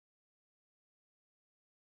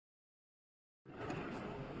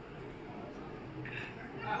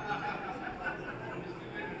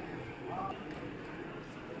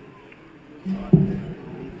Check.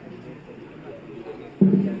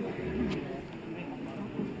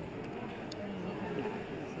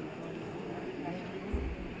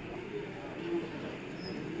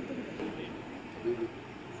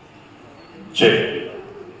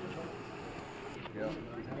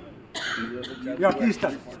 Yeah, please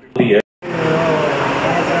start.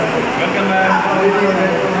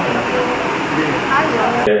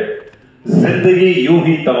 जिंदगी यूं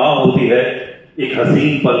ही तमाम होती है एक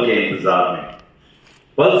हसीन पल के इंतजार में।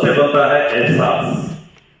 पल से बनता है एहसास,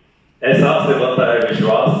 एहसास से बनता है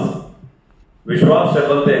विश्वास, विश्वास से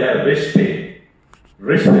बनते हैं रिश्ते,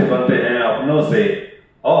 रिश्ते बनते हैं अपनों से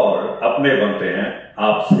और अपने बनते हैं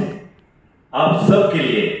आपसे। आप सब के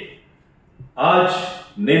लिए आज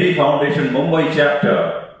नेवी फाउंडेशन मुंबई चैप्टर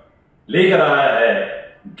लेकर आया है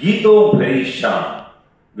गीतों भरी शाम।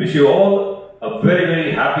 Wish you all a very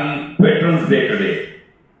very happy veterans day today.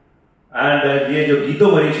 And ये जो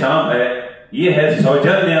गीतों भरी शाम है ये है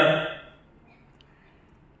सौजन्य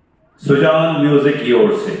सुजान म्यूजिक की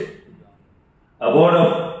ओर से। A word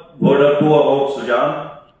or two about Sujan.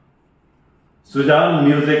 Sujan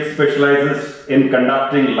Music specializes in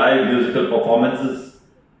conducting live musical performances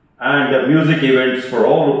and music events for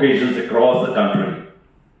all occasions across the country.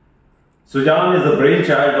 Sujan is the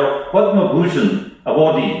brainchild of Padma Bhushan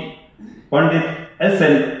awardee Pandit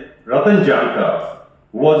S.N. Ratan Jankar,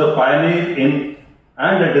 who was a pioneer in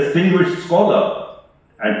and a distinguished scholar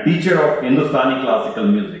and teacher of Hindustani classical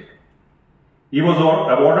music. He was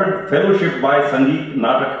awarded fellowship by Sangeet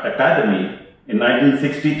Natak Academy in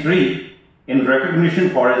 1963 in recognition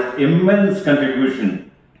for his immense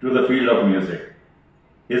contribution to the field of music.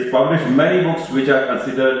 He has published many books which are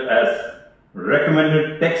considered as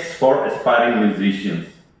recommended texts for aspiring musicians.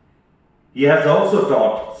 He has also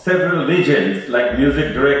taught several legends like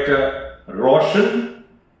music director Roshan,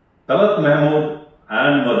 Talat Mahmood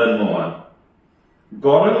and Madan Mohan.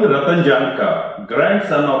 Gaurang Ratan Jankar,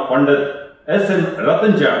 grandson of Pandit S.N.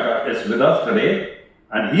 Ratan Jankar, is with us today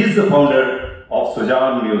and he is the founder of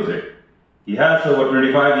Sujan Music. He has over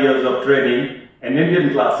 25 years of training in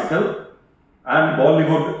Indian classical and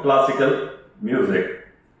Bollywood classical music.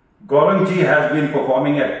 Gaurang ji has been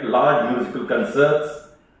performing at large musical concerts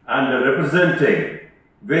and representing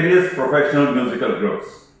various professional musical groups.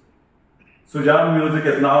 Sujan Music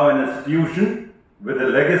is now an institution with a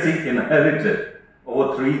legacy inherited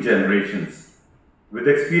over 3 generations. With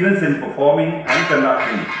experience in performing and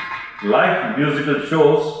conducting live musical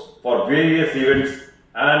shows for various events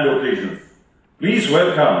and occasions. Please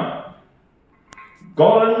welcome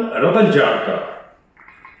Gaurang Ratan Jankar.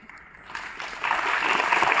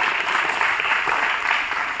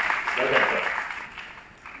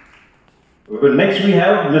 Next we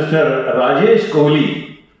have Mr. Rajesh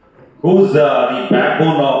Kohli, who's the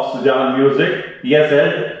backbone of Sujan Music. He has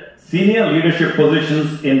held senior leadership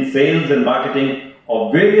positions in sales and marketing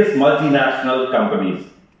of various multinational companies.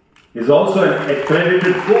 He is also an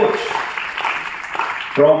accredited coach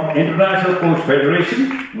from International Coach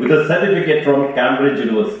Federation with a certificate from Cambridge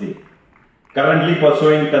University. Currently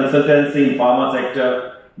pursuing consultancy in pharma sector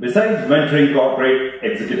besides mentoring corporate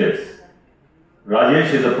executives.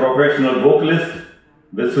 Rajesh is a professional vocalist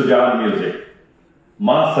with Sujan Music.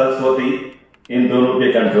 मां सरस्वती इन दोनों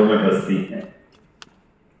के कंठों में बसती हैं.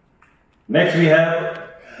 Next we have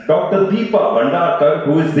Dr. Deepa Bhandarkar,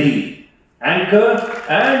 who is the anchor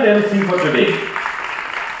and MC for today.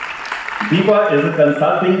 Deepa is a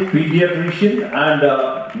consulting pediatrician and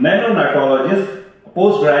a neonatologist, a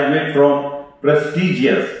postgraduate from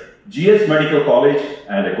prestigious GS Medical College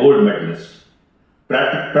and a gold medalist.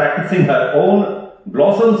 Practicing her own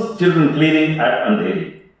Blossoms Children Clinic at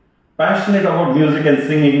Andheri. Passionate about music and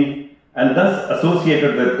singing and thus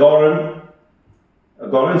associated with Gaurang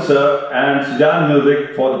sir and Sujan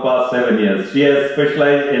Music for the past 7 years. She has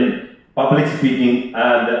specialized in public speaking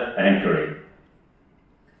and anchoring.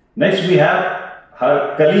 Next we have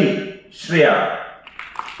her colleague Shreya,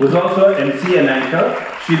 who is also an MC and anchor.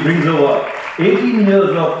 She brings over 18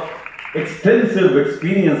 years of extensive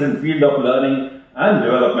experience in field of learning and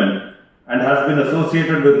development and has been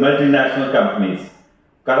associated with multinational companies.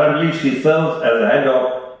 Currently she serves as the head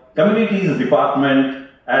of Communities Department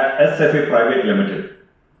at SFA Private Limited.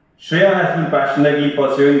 Shreya has been passionately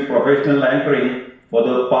pursuing professional anchoring for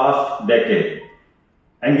the past decade.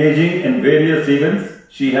 Engaging in various events,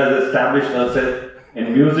 she has established herself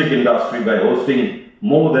in music industry by hosting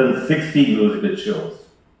more than 60 musical shows.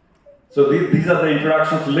 So these are the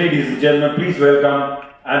introductions. Ladies and gentlemen, please welcome,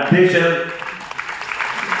 and they shall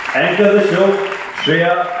anchor the show,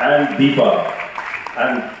 Shreya and Deepa,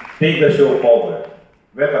 and take the show forward.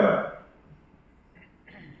 Welcome, ma'am.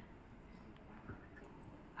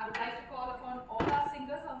 I would like to call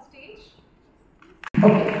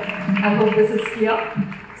I hope this is clear.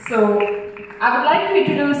 So, I would like to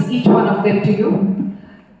introduce each one of them to you.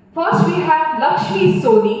 First, we have Lakshmi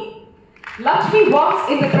Soni. Lakshmi works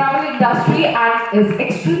in the travel industry and is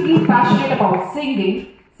extremely passionate about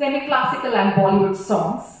singing semi-classical and Bollywood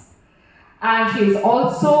songs. And she is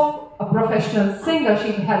also a professional singer.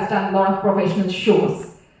 She has done a lot of professional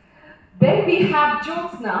shows. Then we have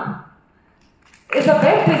Jyotsna, is a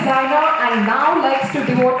web designer and now likes to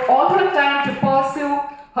devote all her time to pursue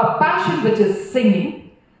her passion, which is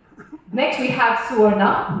singing. Next we have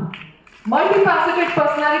Suvarna, multifaceted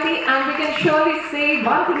personality, and we can surely say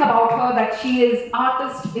one thing about her, that she is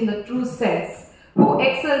artist in the true sense, who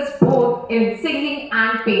excels both in singing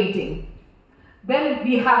and painting. Then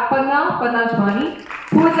we have Panna Jmani,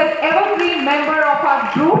 who is an evergreen member of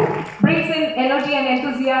our group, brings in energy and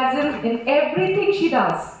enthusiasm in everything she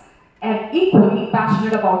does, and equally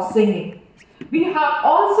passionate about singing. We have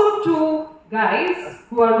also two guys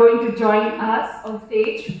who are going to join us on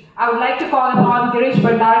stage. I would like to call upon Girish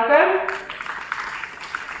Bhandarkar.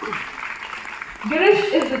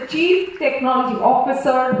 Girish is the Chief Technology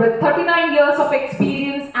Officer with 39 years of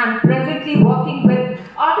experience and presently working with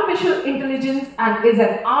artificial intelligence, and is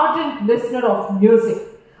an ardent listener of music.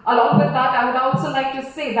 Along with that, I would also like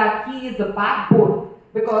to say that he is the backbone,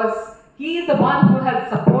 because he is the one who has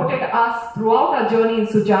supported us throughout our journey in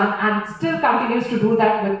Sujaan and still continues to do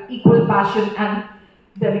that with equal passion and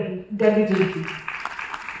diligence.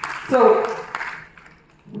 So,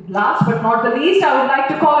 last but not the least, I would like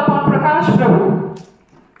to call upon Prakash Prabhu,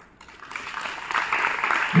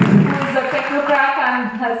 who is a technocrat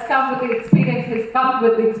and has come with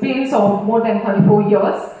the experience of more than 34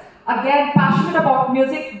 years. Again, passionate about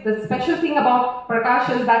music. The special thing about Prakash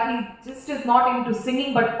is that he just is not into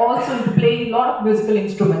singing but also into playing a lot of musical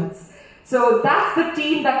instruments. So that's the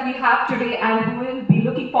team that we have today, and we will be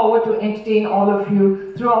looking forward to entertain all of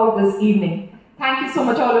you throughout this evening. Thank you so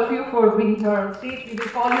much, all of you, for being here on stage. We will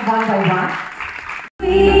call you one by one.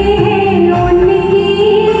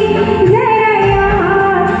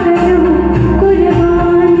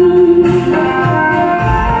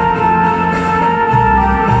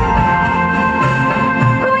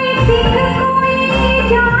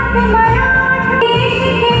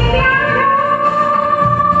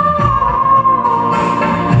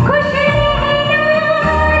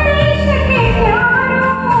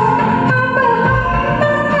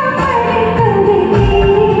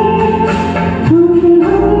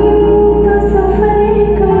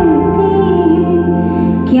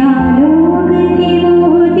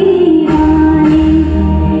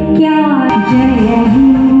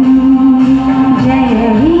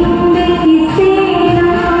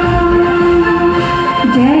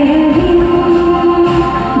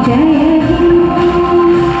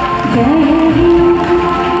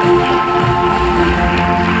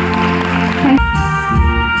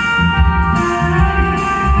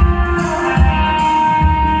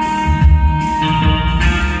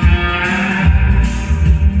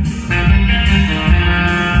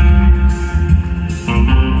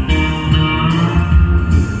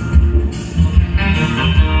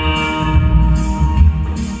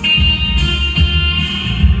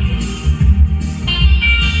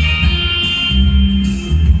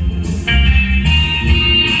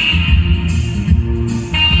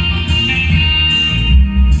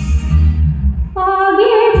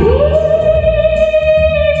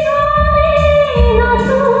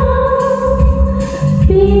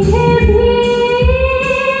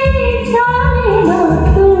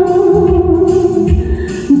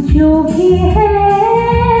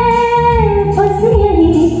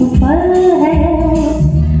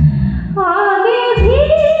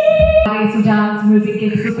 Sujaan's music के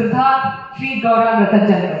सूत्रधार श्री गौरव रतन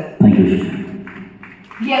चंद्र. Thank you.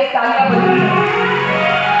 Yes, तालियां बजाइए.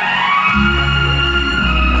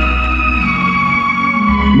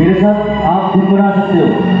 मेरे साथ आप गुनगुना सकते हो.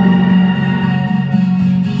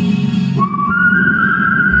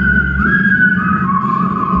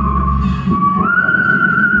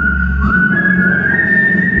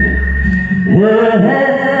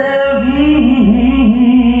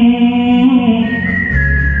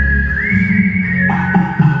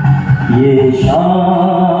 ये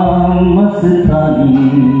शाम मस्तानी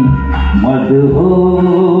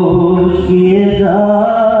मदहोश किएगा,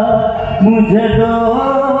 मुझे तो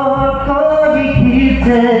कोई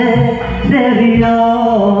खींचे तेरी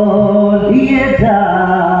ओर लिए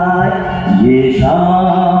जाए. ये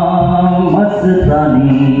शाम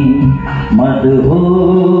मस्तानी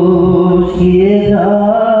मदहोश किएगा,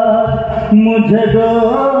 मुझे तो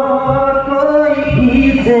कोई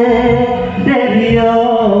खींचे तेरी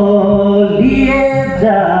ओर लिए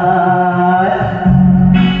जाए.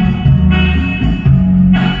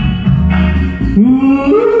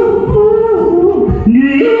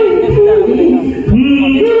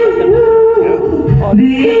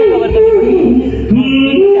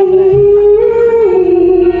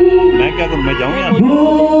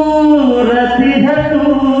 खूबसूरत है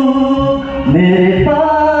तू, मेरे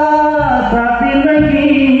पास आती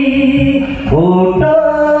नहीं, फोटो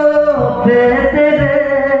पे तेरे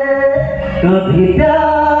कभी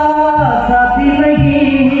प्यास आती नहीं।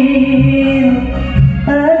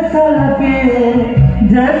 ऐसा लगे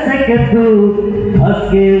जैसे कि तू हंस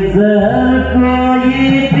के जहर कोई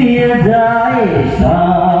पिए जाए,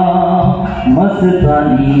 शाम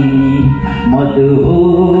मस्तानी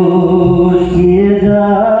मदहोश किए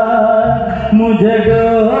जाए, मुझे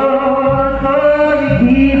डोर कोई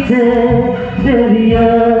खींचे तेरी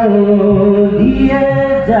ओर दिए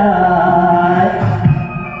जाए।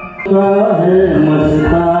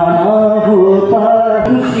 मस्ताना होता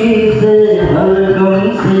खुशी से, हर गम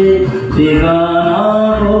से बेगाना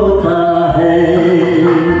होता है,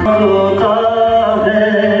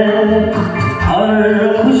 हर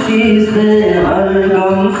खुशी से हर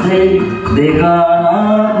गम से बेगाना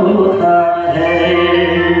होता है।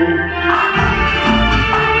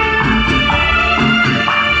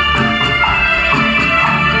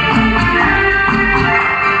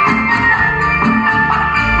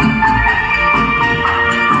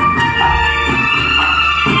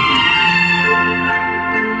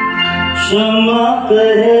 क्षमा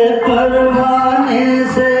कहे परवाने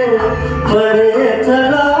से परे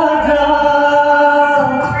चला जा,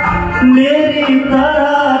 मेरी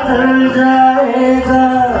तरह चल जाएगा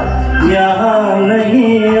यहाँ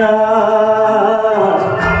नहीं आ।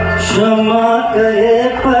 क्षमा कहे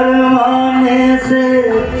परवाने से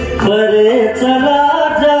परे चला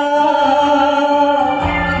जा,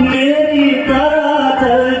 मेरी तरह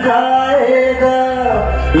चल जाएगा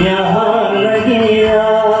यहाँ नहीं आ।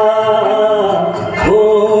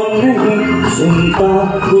 सुनता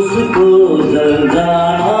उसको जल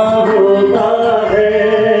जाना होता है,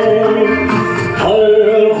 हर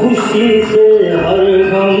खुशी से हर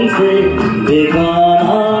गम से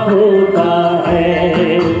बेगाना होता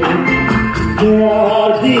है। क्या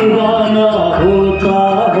दीवाना होता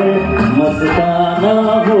है, मस्ताना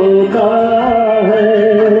होता है,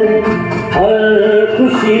 हर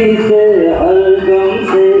खुशी से हर गम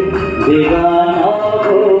से बेगाना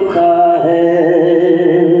होता है।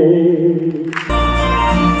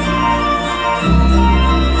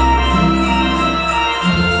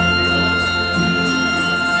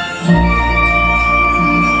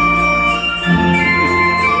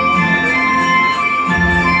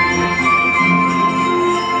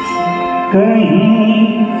 कहीं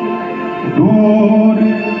दूर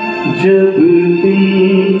जब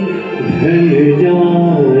दिन ढल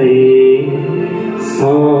जाए,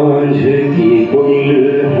 सांझ की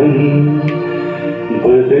दुल्हन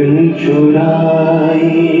बदन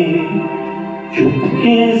चुराए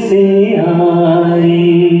चुपके से आए,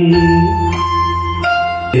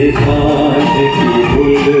 सांझ की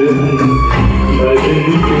दुल्हन बदन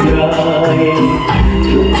चुराए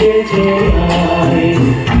चुपके से आए,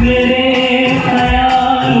 मेरे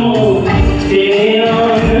ख्यालों के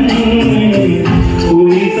आंगन में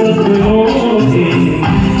कोई सपनों से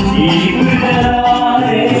दीप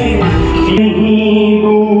जलाए। कहीं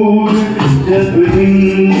दूर जब दिन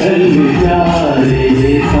ढल जाए,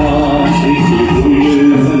 सांझ की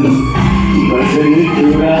दुल्हन बदन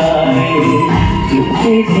चुराए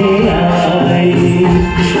चुपके से आए।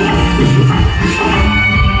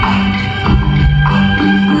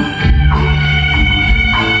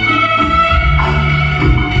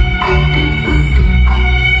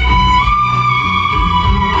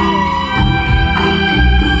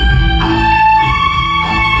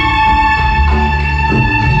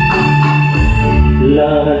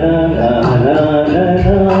 La la la la la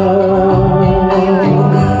la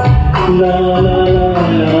la la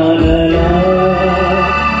la la,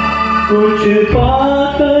 कुछ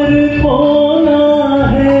पाकर खोना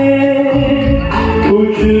है,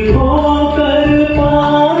 कुछ खोकर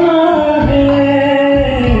पाना है,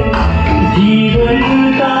 जीवन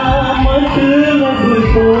का मतलब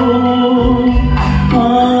तो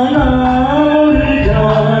आना और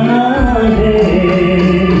जाना है।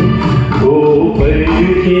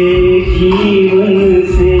 के जीवन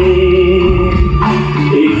से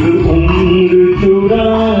एक उम्र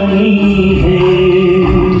चुरानी है,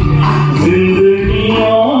 जिंदगी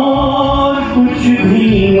और कुछ भी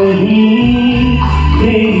नहीं,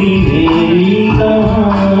 तेरी मेरी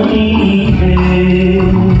कहानी है,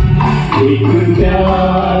 एक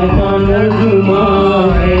प्यार का नगमा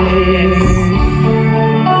है।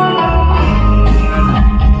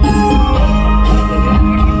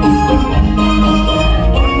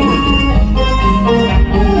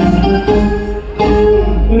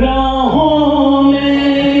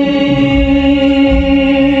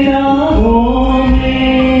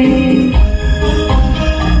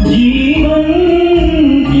 जीवन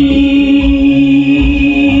की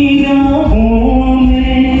राहों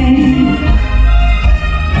में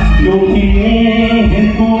जो खिले हैं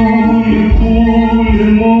फूल फूल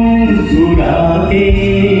मुस्कुराते,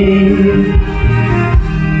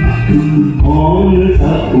 कौन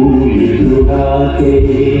सा फूल लुढ़ाते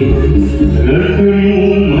रखूं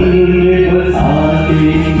मन में बसाते।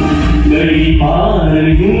 कई बार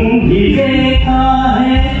यूं भी देखा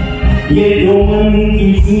है ये जो मन की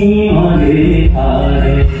सीमा देखा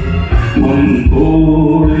है, मन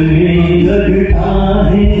तोड़ने लगता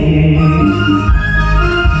है।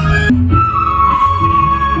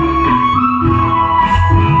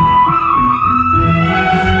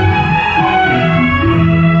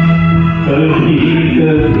 कभी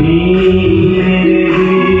कभी मेरे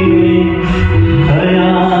दिल में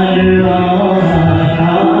ख्याल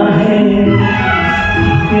आता है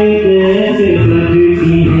कि कैसे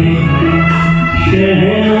बजती है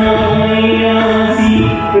शहनाइयाँ सी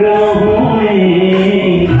राहों में,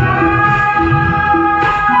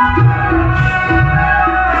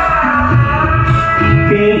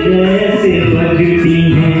 कि जैसे बजती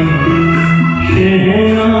है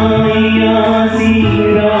शहनाइयाँ सी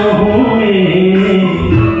राहों में।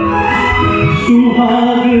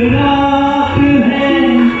 सुहाग रात है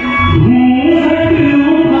घूंघट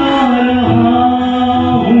उठा रहा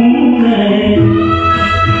हूँ मैं,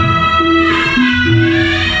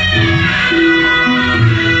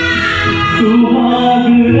 सुहाग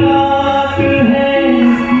रात है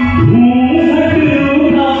घूंघट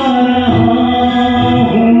उठा रहा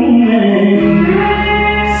हूँ मैं।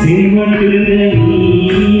 सिमट रही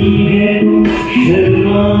है तू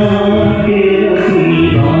शर्मा के अपनी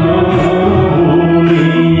बाहों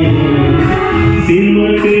में,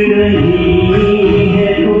 सिमट रही है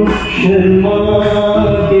तू शर्मा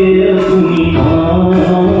के अपनी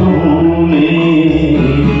बाहों में।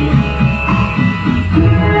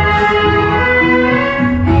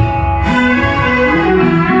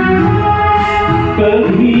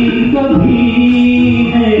 कभी कभी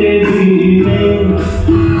मेरे दिल में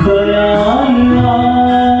ख्याल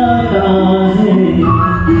आता है,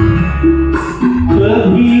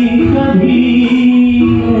 कभी कभी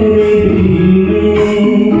मेरे दिल में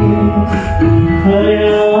ख्याल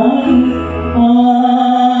आता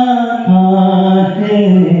है।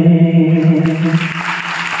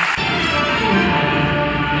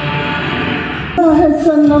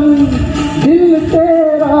 सनम दिल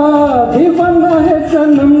तेरा दीवाना है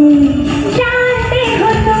सनम, जानते हो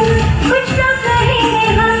तुम कुछ ना कहेंगे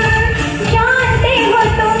हम, जानते हो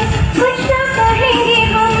तुम कुछ ना कहेंगे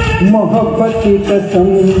हम। मोहब्बत की कसम,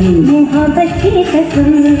 मोहब्बत की कसम,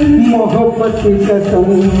 मोहब्बत की कसम,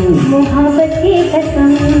 मोहब्बत की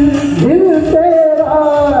कसम। दिल तेरा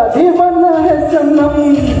दीवाना है सनम,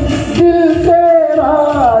 दिल तेरा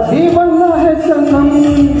दीवाना है सनम।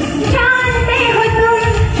 जानते हो तुम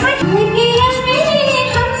कुछ किया मेरे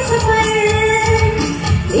हम सफर,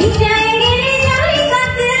 ले जाएगा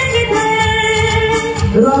दिल जिधर।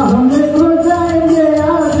 राह में खो जाएंगे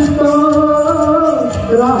आज तो,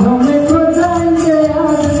 राह में खो जाएंगे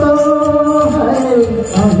आज तो है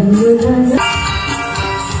हम मिलेंगे।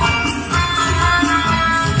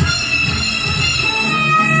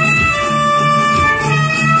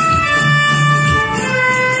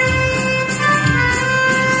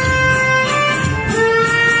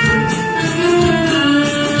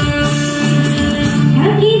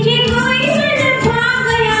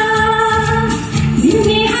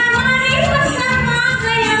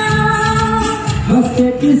 हंस के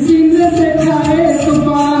किसी ने देखा एक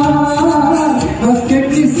बार, हंस के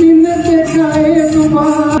किसी ने देखा एक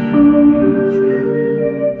बार।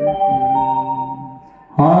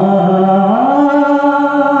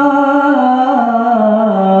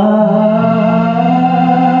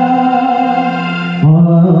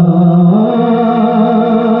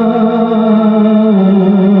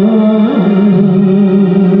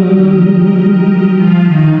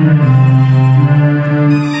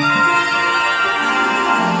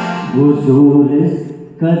 सूरज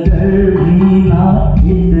कदर भी ना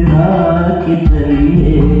इतना कि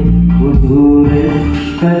चलिए, वो सूरज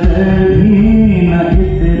कदर भी ना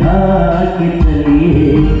इतना कि चलिए।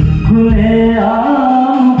 खुले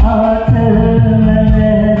आम हाथ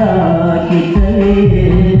लहरा कि चलिए,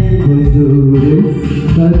 वो सूरज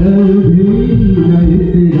कदर भी ना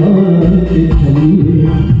इतना कि चलिए।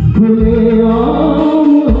 खुले आम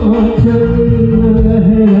हाथ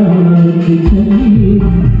लहरा कि चलिए,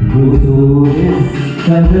 वो सूरज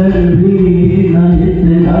कदर भी न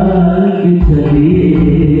इतना कि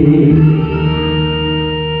चलिए।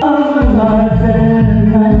 अब न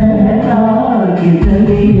लहरा कि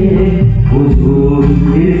चलिए, वो सूरज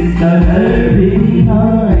इस कदर भी ना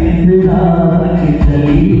इतना कि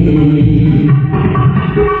चलिए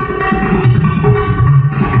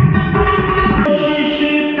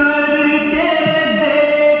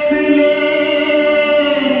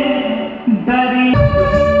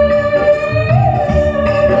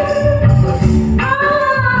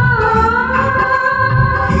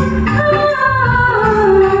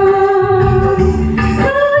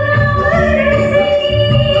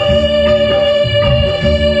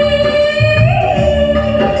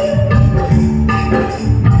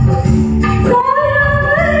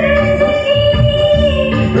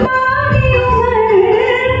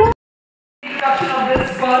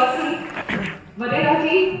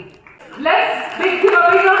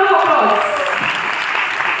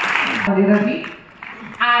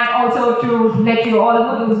And also to let you all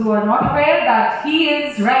know, those who are not aware, that he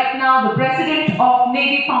is right now the president of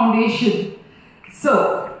Navy Foundation.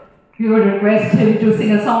 So we would request him to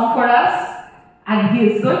sing a song for us, and he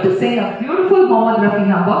is going to sing a beautiful Mohammad Rafi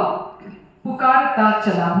number, Pukarta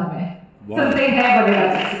Chala Hu Main. सुनते हैं वडेरा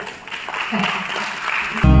जी से.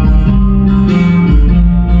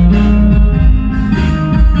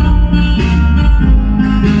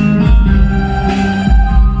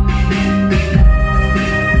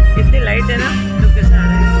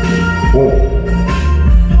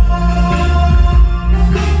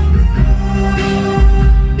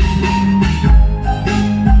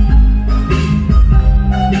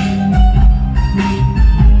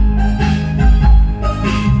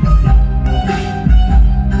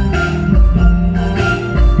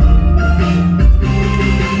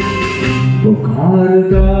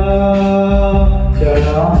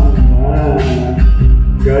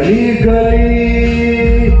 गली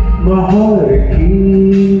गली बाहर की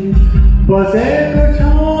बस एक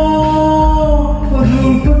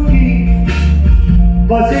जुल्फ की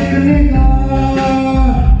बस एक निगाह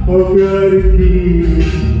प्यार की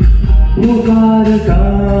पुकार का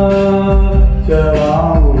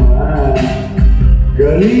चलाऊं मैं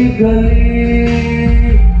गली गली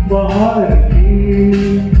बाहर की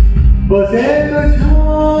बस एक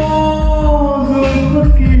जुल्फ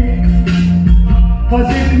की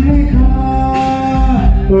बस एक निगाह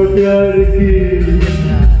प्यार की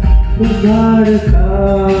पुकार का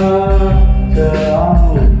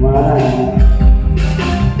चलाऊं मैं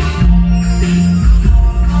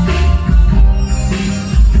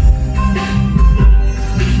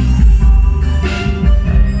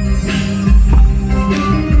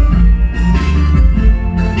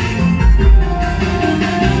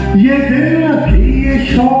ये दिल की ये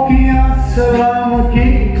शौकिया सलाम की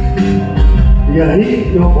यही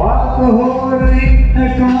तो बात हो रही है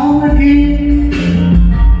काम की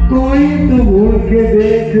कोई तो मुड़ के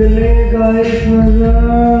देख लेगा एक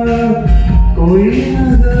नजर कोई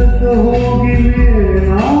नजर तो होगी मेरे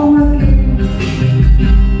नाम की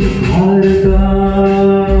घर का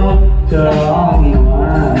चलाऊं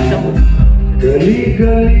मैं गली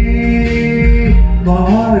गली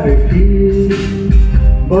बाहर की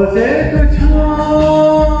बस एक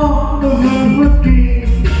जुल्फ की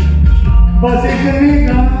बस एक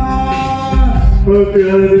निगाह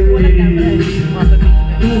प्यार की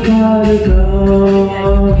पुकार का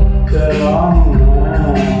चलाऊं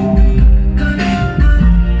मैं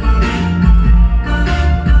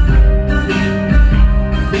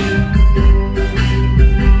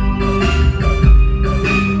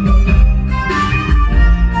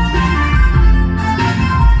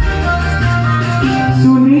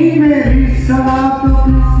सुनी मेरी सलाह तो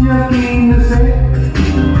किस यकीन से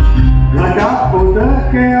लगा उतर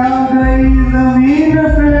के आ गई जमीन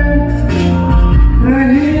पे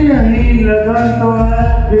रही यही लगा तो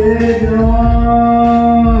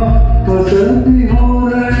पसंद भी हो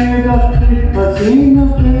रहेगा हसीन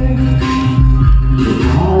पे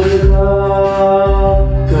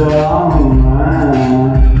चलाऊं मैं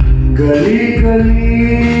गली गली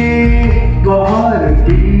बाहर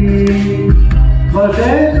की बस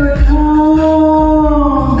एक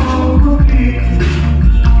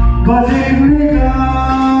बस एक निगाह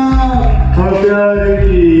प्यार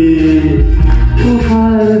की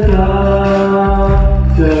पुकार का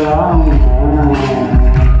चलाऊं मैं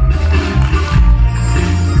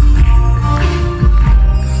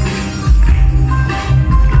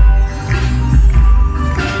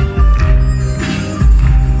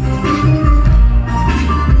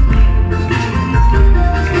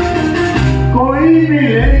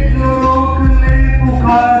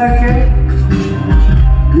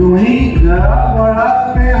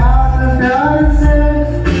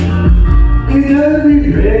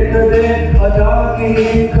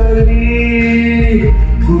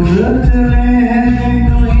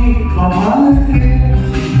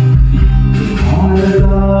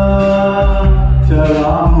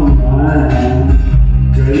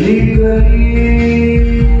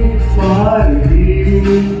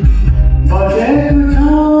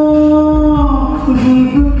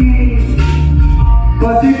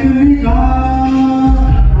आशिक निगाह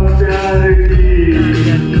प्यार की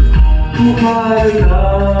पुकारता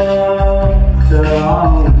चला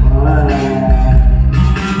मैं।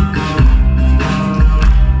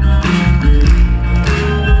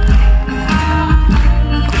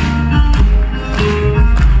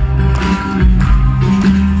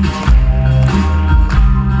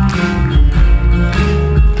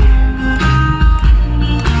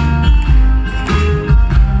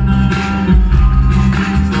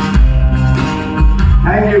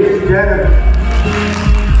 Thank you, Jared.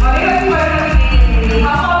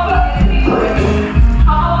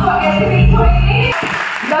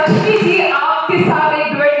 Lakshmi ji आपके साथ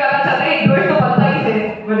एक डुएट गाना चाहते हैं। एक डुएट तो बनता ही है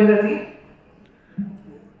वनिता जी।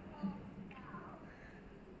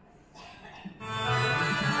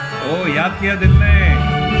 ओ याद किया दिल ने।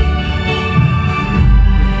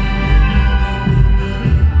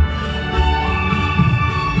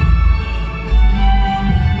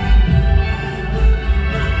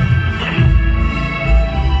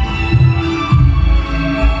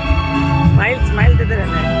 स्माइल देते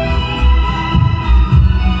रहना है।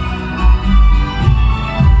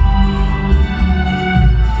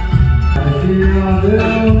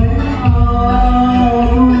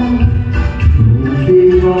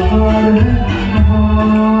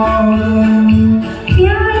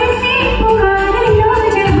 प्यार से पुकार लो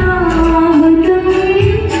जहाँ हो तुम,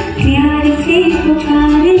 प्यार से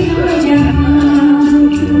पुकार लो जहाँ हो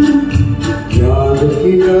तुम। याद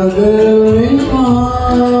किया दिल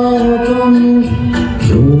तुम,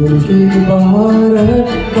 झूठी बाहर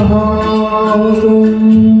कहाँ हो तुम।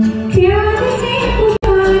 प्यार से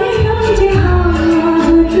पुकार लो जहाँ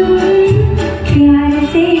हो तुम, प्यार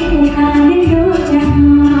से पुकार लो जहाँ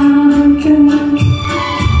हो तुम।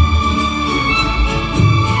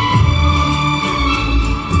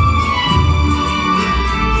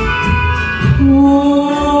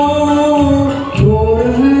 और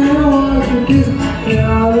है आज किस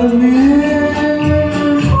प्यार में,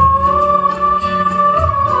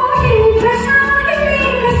 दिल प्रसाद में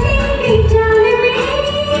कसी के जाल में।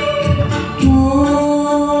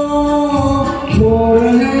 और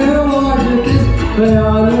है आज किस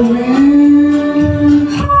प्यार में।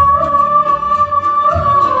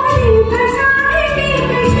 दिल प्रसाद में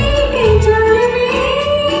कसी के जाल में।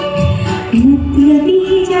 मतलबी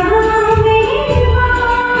जहाँ मेरे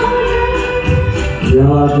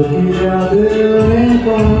याद किया दिल ने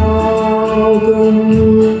कहाँ हो तुम।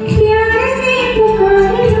 प्यार से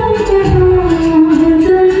पुकार लो जहाँ हो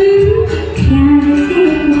तुम, प्यार से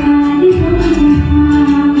पुकार लो जहाँ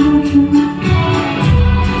हो तुम।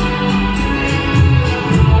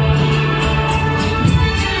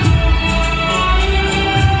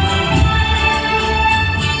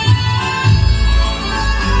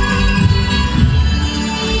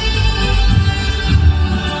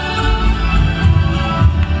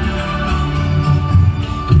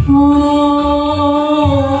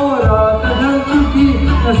 रात ढल चुकी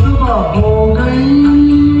सुबह हो गई।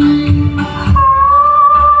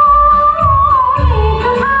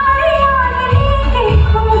 तुम्हारी याद लेके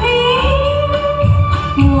खो गई।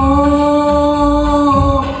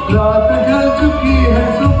 रात ढल चुकी है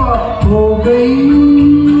सुबह हो गई।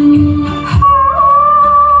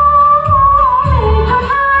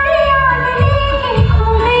 तुम्हारी याद लेके खो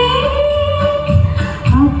गई।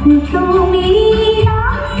 अब तो मेरी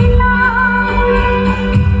रास्ता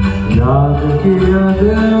याद किया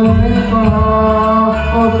दिल ने कहाँ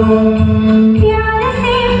हो तुम। प्यार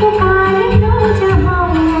से पुकार लो जहाँ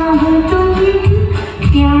हो तुम,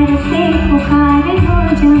 प्यार से पुकार लो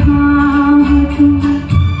जहाँ हो तुम।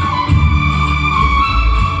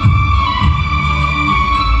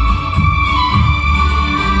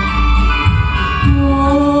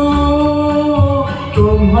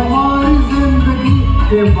 तुम हमारी जिंदगी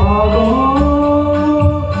के भाग हो।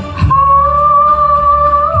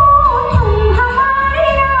 तुम हमारी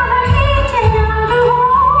राह के चिराग हो।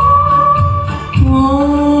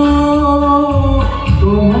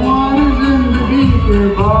 तुम हमारी जिंदगी के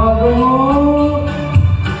भाग हो।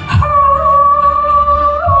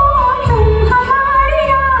 तुम हमारी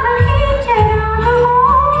राह के चिराग हो।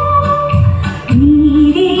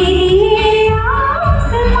 मेरे लिए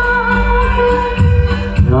आसमान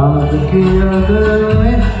याद किया दिल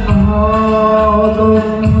ने कहाँ हो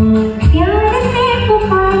तुम। प्यार से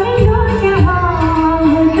पुकार लो जहाँ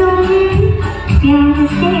हो तुम, प्यार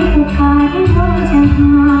से पुकार लो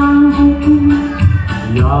जहाँ हो तुम।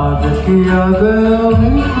 याद किया दिल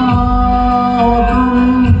ने कहाँ हो तुम।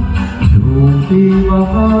 झूठी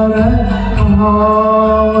बाहर कहाँ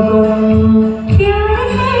हो तुम। प्यार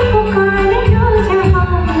से पुकार लो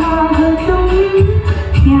जहाँ हो तुम,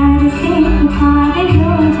 प्यार से पुकार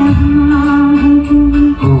लो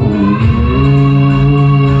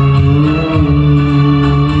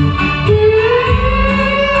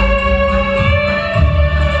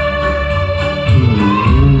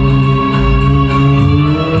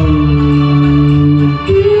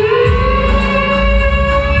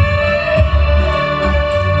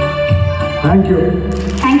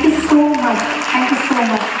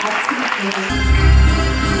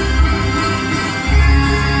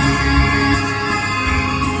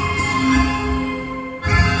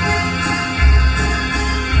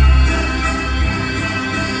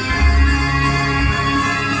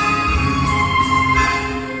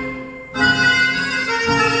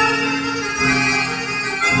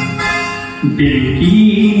दिल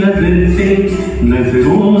की नजर से,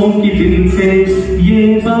 नजरों की दिल से, ये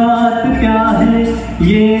बात क्या है,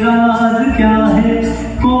 ये राज क्या है,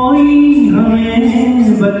 कोई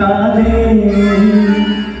हमें बता दे।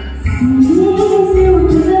 से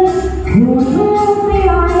उजल होठों पे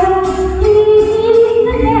आया गीत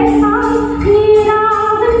कैसा, ये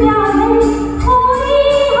राग क्या है, कोई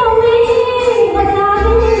हमें बता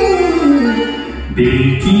दे। दिल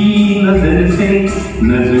की नजर से,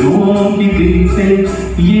 नजरों की दिल से,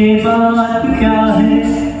 ये बात क्या है,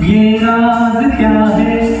 ये राज क्या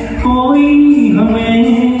है, कोई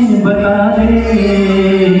हमें बता दे।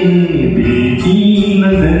 दिल की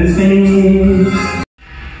नजर से।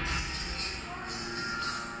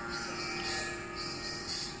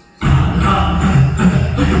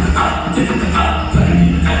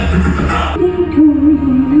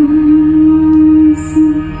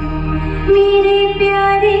 मेरे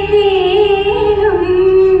प्यारे के हम,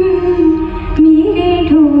 मेरे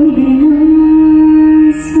ढूंढना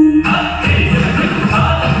सुन।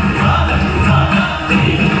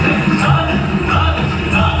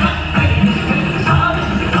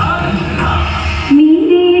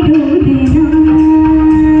 मेरे ढूंढना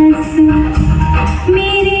सुन,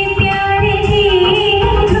 मेरे प्यारे के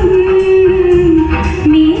हम,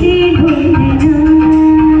 मेरे ढूंढना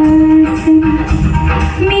सुन।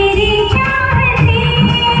 मेरी चाहते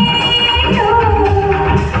तो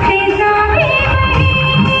फिजा में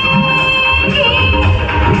बहेंगे,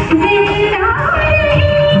 जिंदा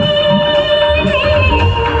रहेंगे,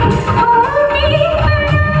 होगी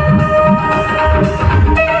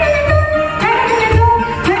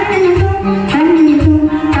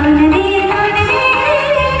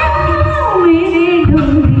मेरे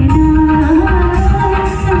ढूंढना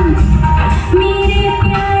सुन, मेरे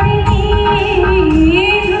प्यारे के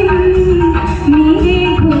हम, मेरे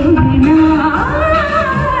ढूंढना।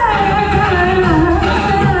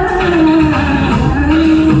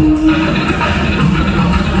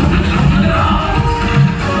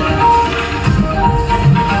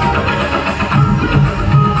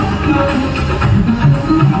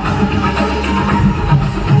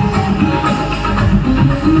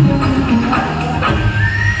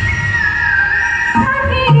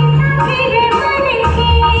 साथी साथी मन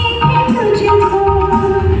के तुझको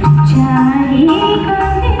चाहेगा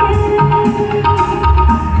दिल,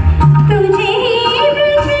 तुझे ही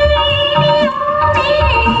बेचैनियों में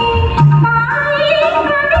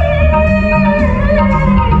पाएगा दिल।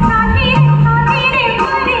 साथी साथी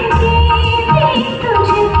मन के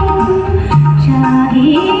तुझको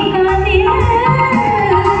चाहेगा दिल,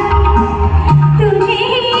 तुझे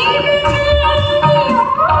ही बेचैनियों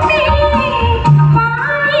में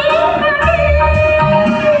पाएगा दिल।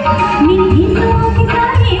 मीठी सुबह की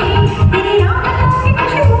सारी तेरी राहों की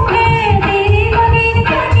खुशबू है, तेरे बगैर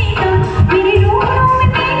क्या जीता, मेरी रूहों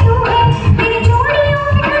में तू है, तेरी चूड़ियों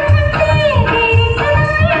की धड़कन से तेरी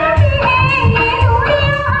सदाएं आती है, ये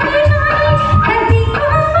दूरियां हमेशा ही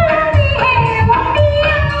नजदीकों बुलाती है। वो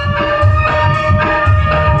पिया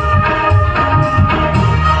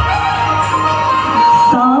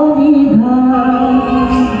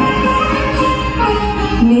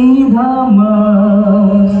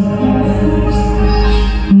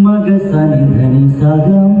मग सनि धनि सगमा मग सनि धनि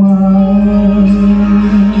सगमा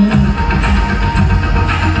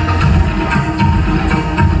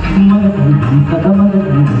सनि धनि सगमा ग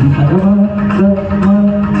म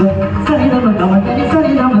ग सनि ध म ग म धनि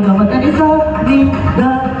सनि ध म ग म धनि सा नि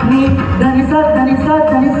धनि सा धनि सा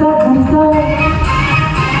धनि सा धनि सा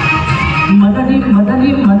मदनि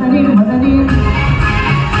मदनि मदनि मदनि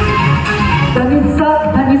धनि सा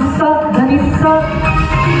धनि सा धनि सा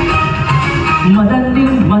मदनि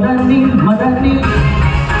मदनि मदनि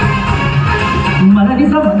मदनि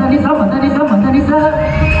सा मदनि सा मदनि सा मदनि सा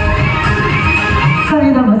सनि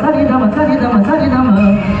ध म सनि ध म सनि ध म सनि ध म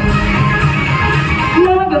म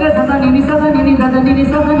ग ग सा सा नि नि सा सा नि नि ध ध नि नि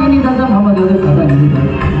सा सा नि नि ध ध म म ग ग सा सा नि नि ध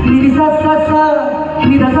नि नि सा सा सा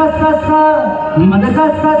नि ध सा सा सा म ध सा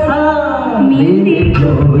सा सा मेरे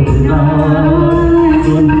ढूंढना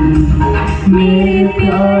सुन, मेरे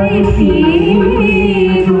प्यारे के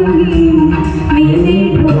हम, मेरे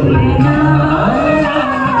ढूंढना।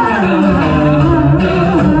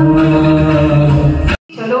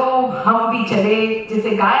 चलो हम भी चले,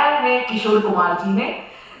 जिसे गाया है किशोर कुमार जी ने।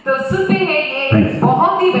 तो सुनते हैं ये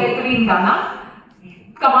बहुत ही बेहतरीन गाना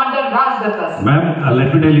कमांडर राजदत्ता से। Ma'am, let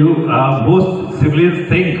me tell you, most civilians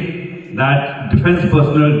think that defense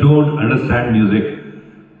personnel don't understand music.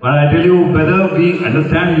 But I tell you, whether we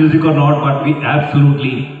understand music or not, but we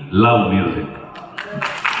absolutely love music.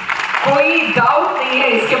 कोई डाउट नहीं है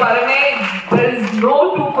इसके बारे में. There is no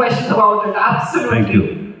two questions about it. Absolutely. Thank you.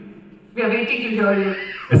 We are waiting to hear you.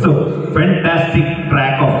 It's a fantastic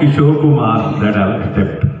track of Kishore Kumar that I'll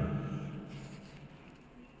attempt.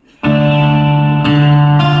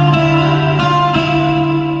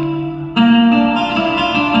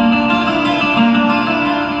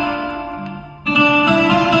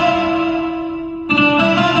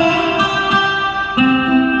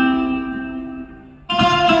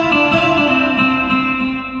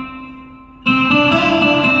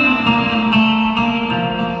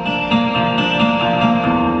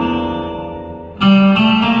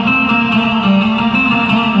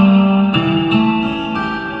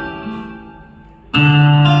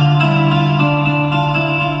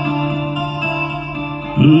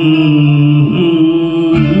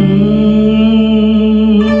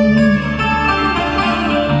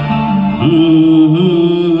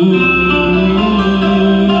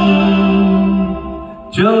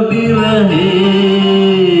 चलती रहे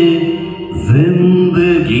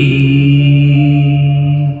जिंदगी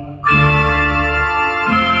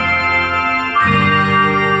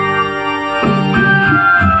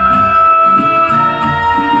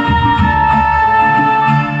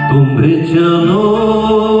तुम भी चलो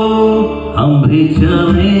हम भी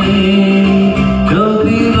चले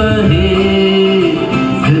चलती रहे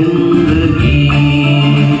जिंदगी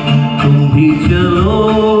तुम भी चलो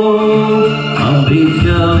हम भी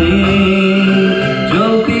चले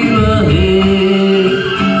चलती रहे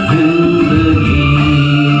जिंदगी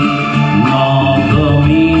ना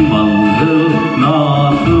कमी मंजिल ना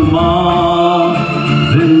आसमां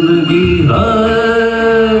जिंदगी है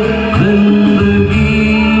जिंदगी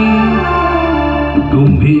तुम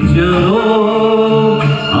भी चलो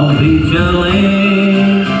हम भी चले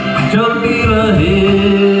चलती रहे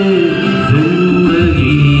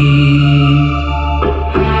जिंदगी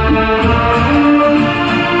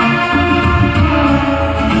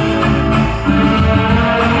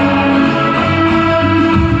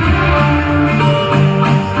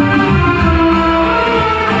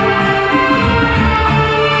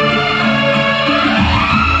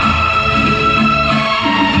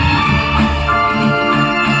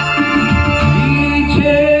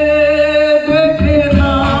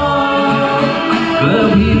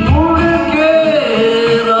कभी मुड़ के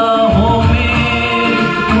राहों में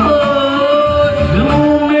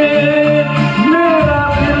झूमे मेरा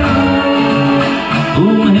दिल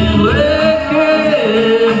तुम्हें लेके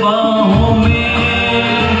बाहों में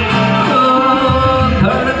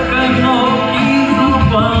धड़कनों की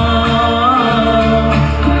जुबान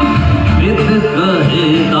नित कहे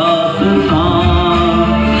दास्तां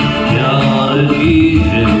प्यार की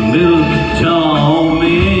झिलमिल छाँव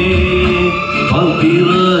में चलती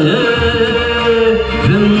रहे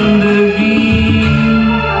जिंदगी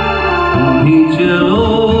तुम भी चलो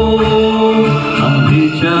हम भी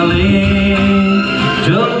चले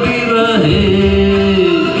चलती रहे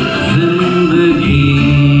जिंदगी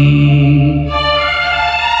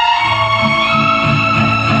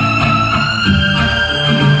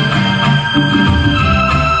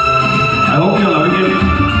I hope you're loving it.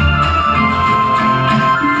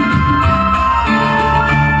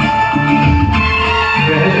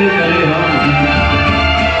 बहते चले हम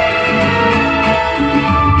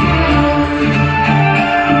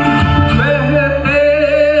बहते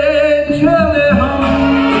चले हम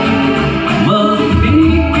मस्ती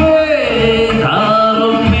के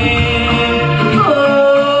धारों में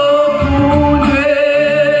मुझे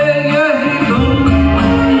यही धुन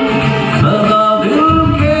सदा दिल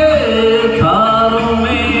के तारों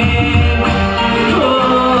में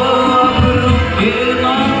रुके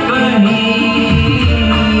ना कहीं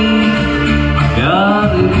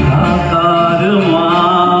प्यार का कारवां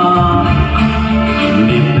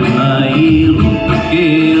नित नई रुत के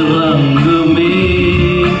रंग में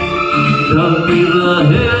ढलती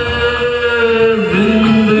रहे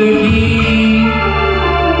जिंदगी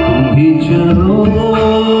तुम भी चलो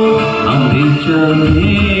हम भी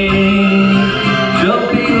चले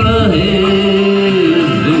चलती रहे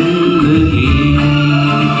जिंदगी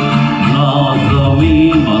ना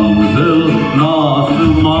ज़मीं मंजिल ना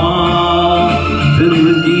आसमां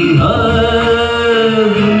जिंदगी है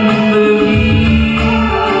जिंदगी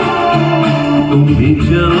तुम भी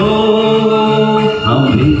चलो हम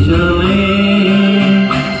भी चले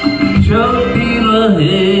चलती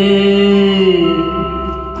रहे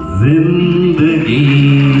जिंदगी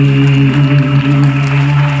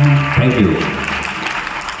थैंक यू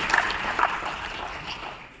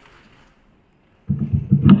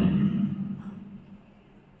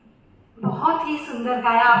बहुत ही सुंदर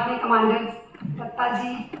गाया आपने कमांडर दत्ता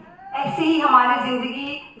जी। ऐसे ही हमारी जिंदगी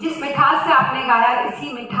जिस मिठास से आपने गाया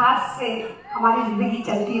इसी मिठास से हमारी जिंदगी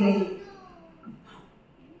चलती रही।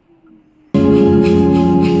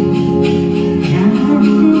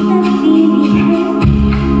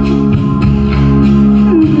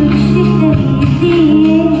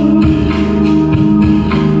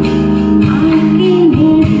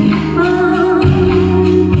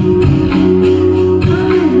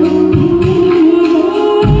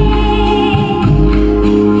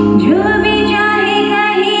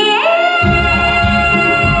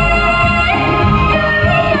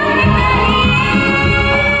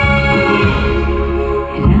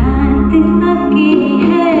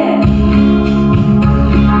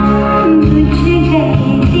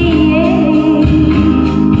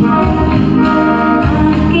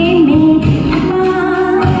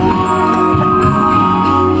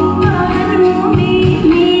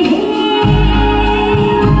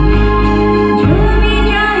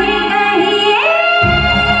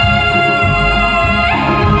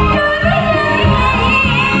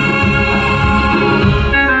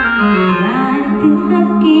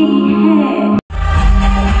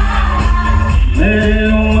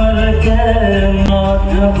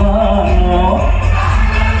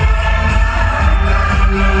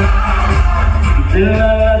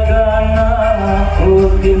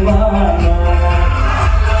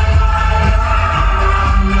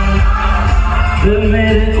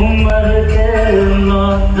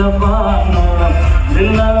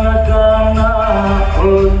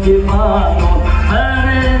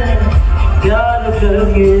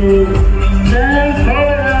 के चैन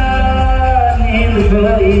खोया नींद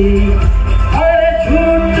खोई अरे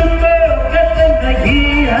झूठ तो कहते नहीं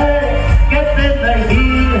है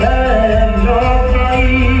लो कोई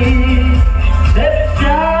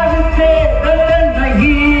प्यार से बदल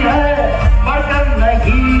नहीं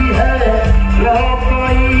है लो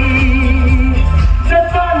कोई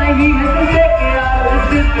सता नहीं है तुझे प्यार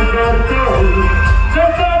सिर्फ कर दो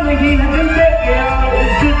सता नहीं है तुझे प्यार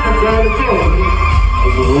सिर्फ कर दो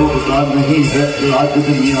रोकता नहीं है आज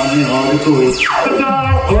दुनिया में और कोई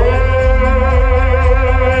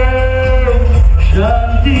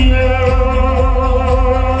शांति शांति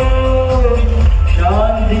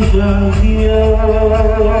शांति शांति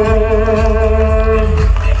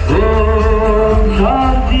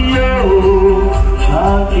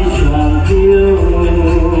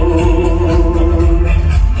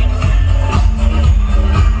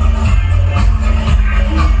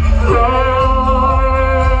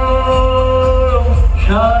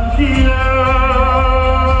शांति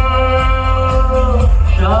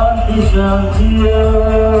शांति शांति शांति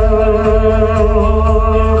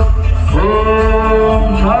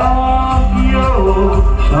ओम शांति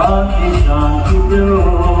शांति शांति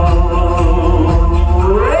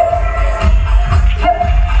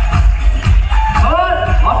और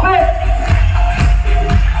वापस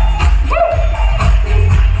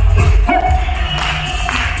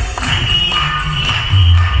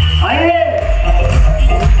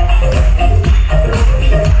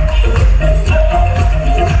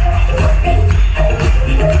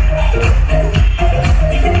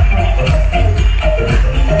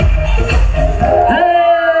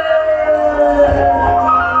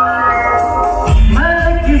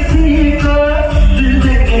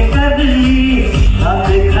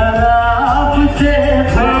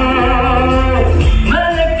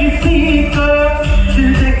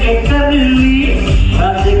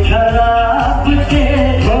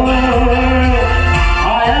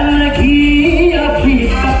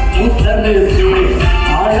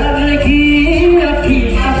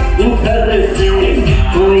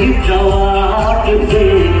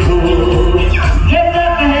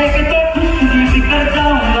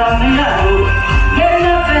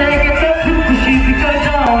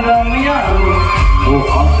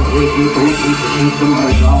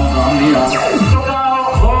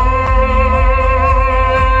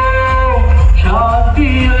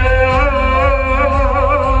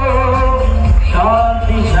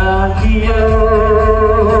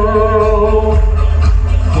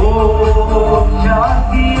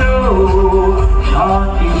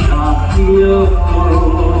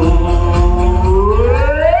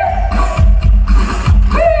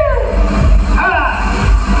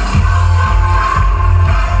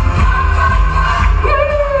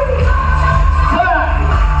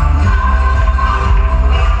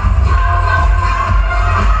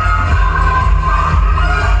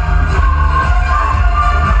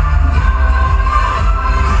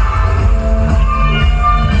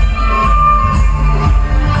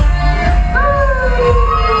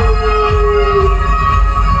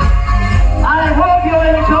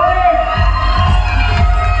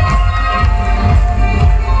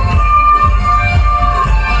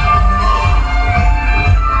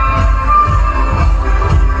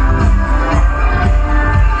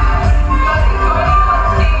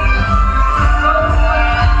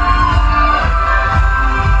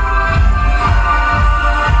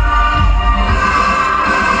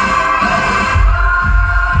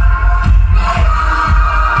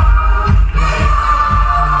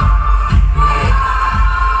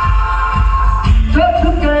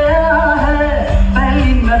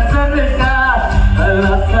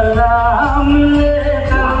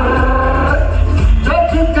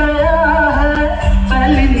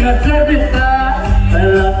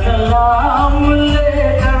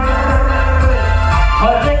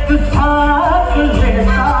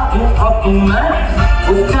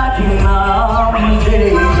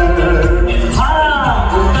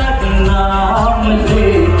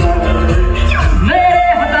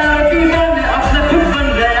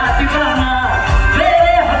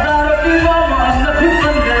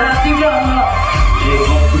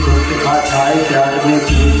आइए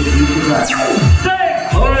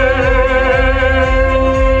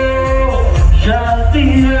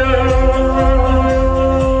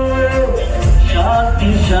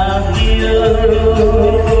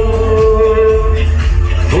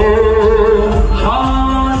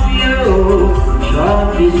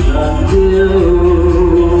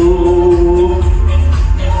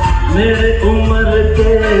मेरे उम्र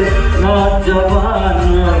के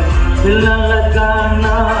नौजवान दिल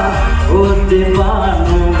लगाना ओ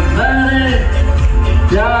दीवानो अरे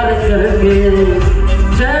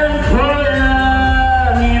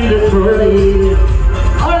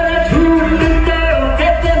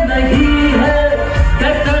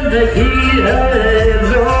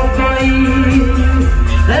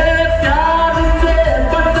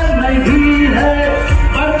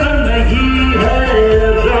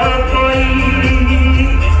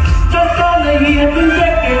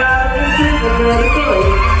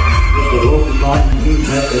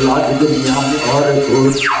है इलाज दुनिया में और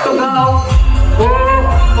कुछ तो गाओ ओ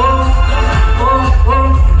ओ ओ ओ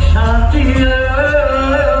शांति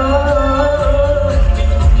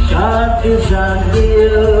शांति शांति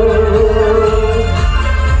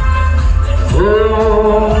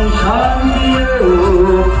ओम शांति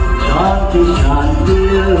शांति शांति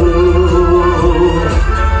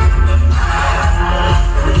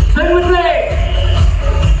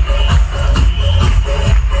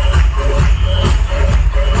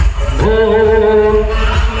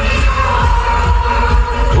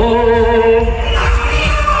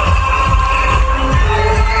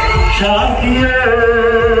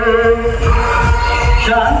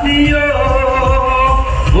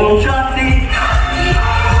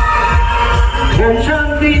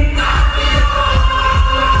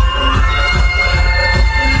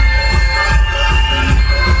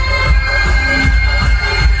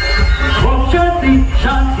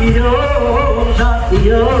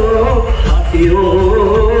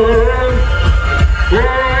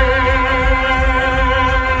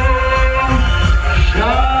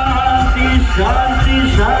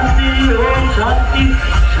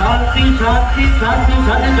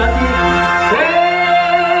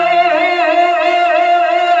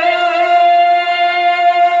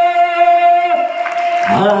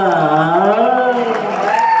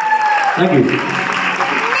Thank you.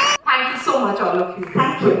 Thank you so much, all of you.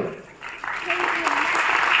 Thank you.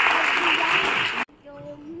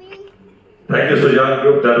 Thank you, Sujan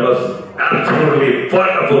Group. That was absolutely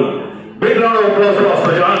wonderful. Big round of applause for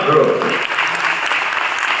Sujan Group.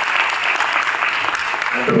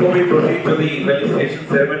 And before we proceed to the felicitation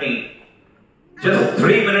ceremony, just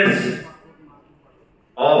 3 minutes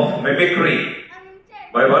of mimicry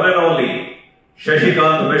by one and only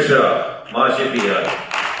Shashikant Mishra, Maashipiyar.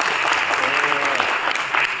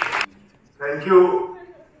 Thank you,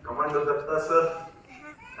 Commander Datta sir,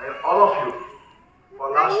 and all of you. For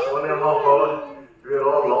last 1.5 hours, we were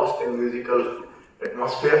all lost in musical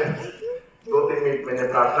atmosphere. 2-3 minute मैंने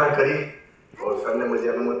प्रार्थना करी और sir ने मुझे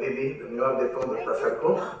अनुमति दी. धन्यवाद देता हूँ दत्ता सर को.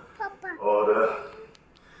 और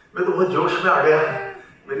मैं तो बहुत जोश में आ गया.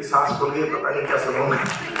 मेरी सांस खुल गई, पता नहीं क्या सुनूंगा.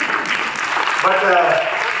 But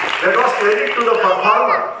that was credit to the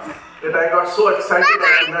performer that I got so excited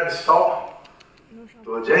I could not stop.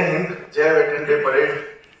 तो जय हिंद, जय वेटरन डे परेड,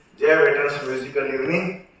 जय veterans musical evening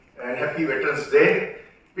and happy veterans day.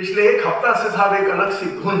 पिछले 1 हफ्ता से साहब एक अलग सी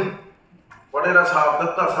धुन है. वडेरा साहब,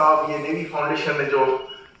 दत्ता साहब, ये नेवी फाउंडेशन ने जो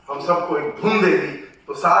हम सबको एक धुन दे दी,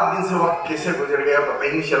 तो 7 दिन से वक्त कैसे गुजर गया पता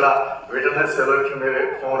ही नहीं चला. वेटरनरी सेलर के मेरे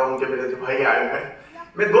फोरम के मेरे जो भाई आए हैं,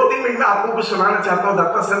 मैं 2-3 मिनट में आपको कुछ सुनाना चाहता हूँ.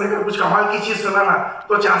 दत्ता सर ने अगर कुछ कमाल की चीज सुनाना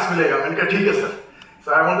तो चांस मिलेगा. मैंने कहा ठीक है sir.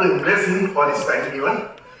 So I want to impress him for his time given.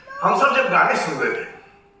 हम सब जब गाने सुन रहे थे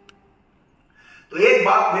तो एक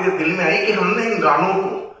बात मेरे दिल में आई कि हमने इन गानों को,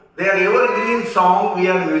 they are evergreen song, we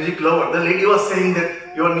are music lover. The lady was saying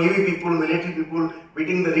that your Navy people, military people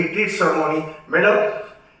meeting the retreat ceremony. Madam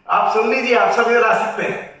आप सुन लीजिए, आप सब इधर आ सकते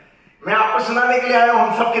हैं. मैं आपको सुनाने के लिए आया हूँ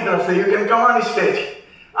हम सब की तरफ से. You can come on stage.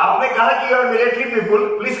 आपने कहा कि your military people,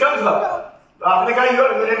 please come sir. तो आपने कहा your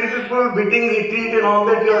military people beating retreat and all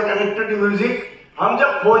that, you are connected to music. हम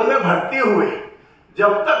जब फौज में भर्ती हुए,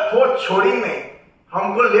 जब तक फौज छोड़ी नहीं,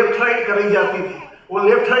 हमको लेफ्ट राइट कराई जाती थी. वो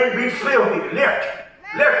लेफ्ट राइट बीट्स में होती थी. Left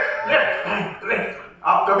left left right left.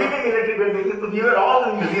 आप कभी भी मिलिट्री में देखें तो we were all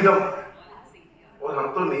in rhythm. और हम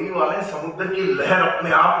तो नेवी वाले हैं, समुद्र की लहर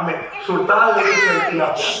अपने आप में सुरताल लेके चलती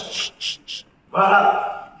आती है. बहरहाल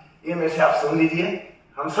ये में से आप सुन लीजिए.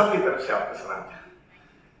 हम सब की तरफ से आपको सुनाते हैं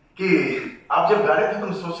कि आप जब गा रहे थे तो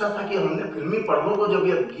मैं सोचा था कि हमने फिल्मी पर्दों को जब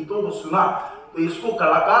ये गीतों को सुना तो इसको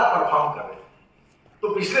कलाकार परफॉर्म कर रहे. तो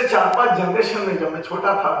पिछले 4-5 जनरेशन में, जब मैं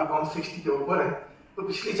छोटा था, अभी कौन 60 के ऊपर है, तो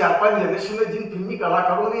पिछली 4-5 जनरेशन में जिन फिल्मी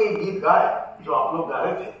कलाकारों ने ये गीत गाए जो आप लोग गा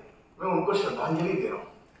रहे थे, मैं उनको श्रद्धांजलि दे रहा हूँ.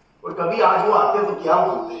 और कभी आज वो आते तो क्या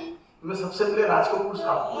बोलते हैं. मैं सबसे पहले राज कपूर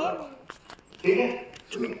साहब बोला. ठीक है,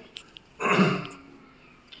 सुनिए.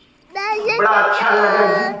 बड़ा अच्छा लगा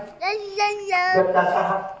जी दत्ता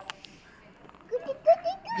साहब.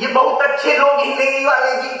 ये बहुत अच्छे लोग हैं नेवी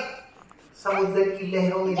वाले जी. समुद्र की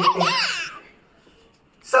लहरों में रहते हैं,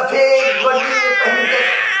 सफेद वर्दी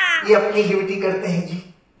पहनकर ये अपनी ड्यूटी करते हैं जी.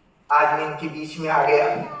 आज मैं इनके बीच में आ गया.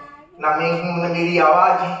 ना मैं हूं न मेरी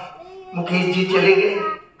आवाज है. मुकेश जी चले गए,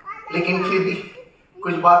 लेकिन फिर भी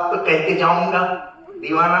कुछ बात तो कह के जाऊंगा.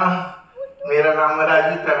 दीवाना मेरा नाम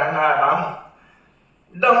राजू तराना राम.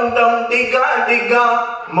 डम डम डिगा डिगा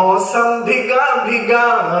मौसम भिगा भिगा,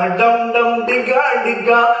 डम डम डिगा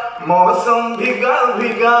डिगा मौसम भिगा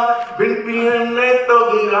भिगा, बिन पिए मैं तो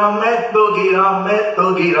गिरा, मैं तो गिरा, मैं तो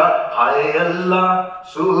गिरा, हाय अल्लाह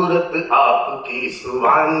सूरत आपकी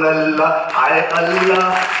सुभान अल्लाह, हाय अल्लाह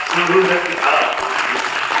सूरत आपकी।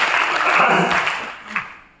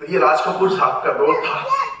 तो ये राज कपूर साहब का दौर था।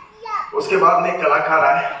 उसके बाद में कलाकार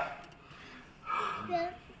आए,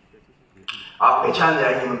 आप पहचान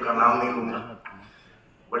जाएंगे, उनका नाम नहीं लूंगा,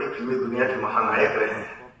 बड़ी फिल्मी दुनिया के महानायक रहे हैं।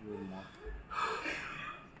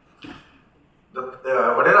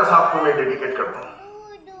 वडेरा साहब को मैं डेडिकेट करता हूं।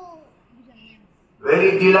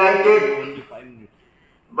 वेरी डिलाइटेड,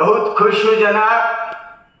 बहुत खुश हूं जनाब,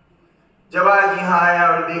 जब आज यहाँ आया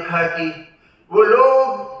और देखा कि वो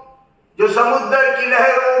लोग जो समुद्र की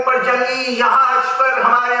लहरों पर जंगी जहाज पर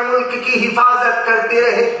हमारे मुल्क की हिफाजत करते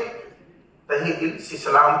रहे, तहे दिल से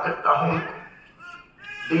सलाम करता हूं।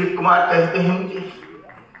 दिलीप कुमार कहते हैं मुझे।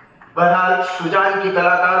 बहरहाल सुजान के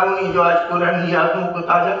कलाकारों ने जो आज पुरानी यादों को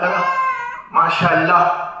ताजा करा, माशाअल्लाह,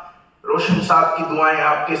 रोशन साहब की दुआएं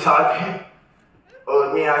आपके साथ हैं। और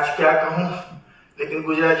मैं आज क्या कहूं, लेकिन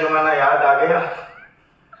गुजरा जमाना याद आ गया।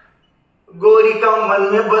 गोरी का मन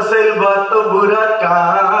में बसल बात तो बुरा का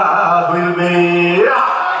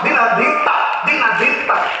दिना दिखता, दिना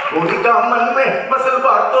दिखता, गोरी का मन में बसल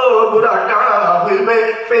बात तो बुरा का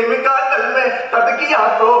प्रेम का दल में तद किया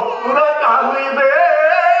तो बुरा का हुई बे,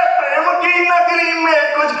 प्रेम की नगरी में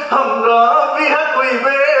कुछ हमरा भी है कोई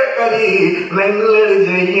बे करी, नैन लड़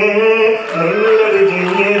जाइए, नैन लड़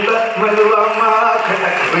जाइए तो मलवा माँ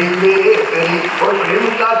खटक हुई बे करी, और प्रेम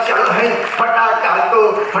का चल है फटाका तो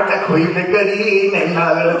फटक हुई बे करी, नैना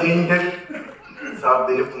लड़ जाइए। साहब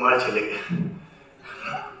दिलीप कुमार चले गए,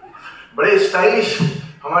 बड़े स्टाइलिश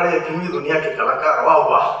हमारे फिल्मी दुनिया के कलाकार, वाह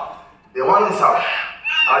वाह। देवानंद साहब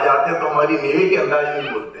आज आते तो हमारी नेवी के अंदाज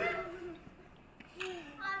में बोलते हैं।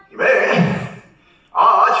 मैं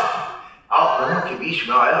आज आप लोगों के बीच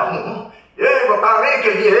में आया हूं ये बताने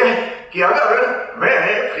के लिए कि अगर मैं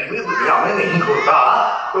फिल्मी दुनिया में नहीं होता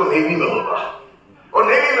तो नेवी में होता, और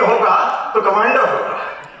नेवी में होगा तो कमांडर होगा,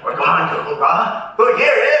 और कमांडर होगा तो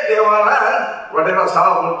ये देवानंद वडेरा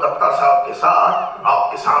साहब और दत्ता साहब के साथ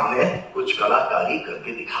आपके सामने कुछ कलाकारी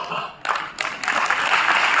करके दिखाता।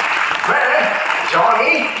 मैं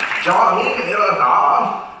जॉनी, जॉनी मेरा नाम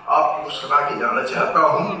आपको सुना के जाना चाहता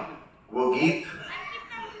हूं। वो गीत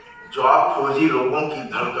जो आप फौजी लोगों की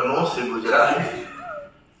धड़कनों से गुजरा है,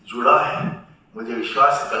 जुड़ा है, मुझे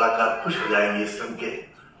विश्वास कलाकार खुश हो जाएंगे इस सुन के।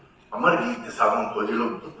 अमर गीत साहब हम फौजी लोग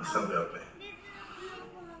बहुत पसंद करते हैं।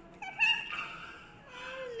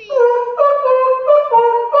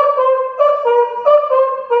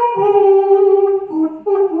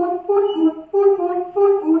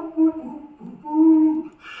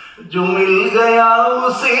 जो मिल गया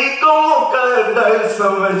उसी को मुकद्दर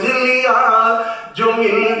समझ लिया, जो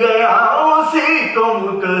मिल गया उसी को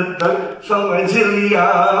मुकद्दर समझ लिया,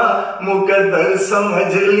 मुकद्दर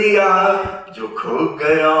समझ लिया, जो खो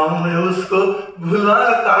गया मैं उसको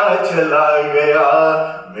भुलाता चला गया,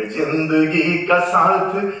 मैं जिंदगी का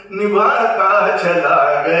साथ निभाता चला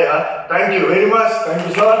गया। Thank you very much, thank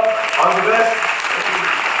you sir, all the best.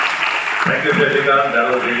 Thank you, Shashikant. That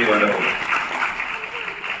was really wonderful.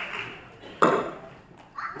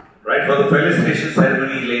 Right, for the felicitation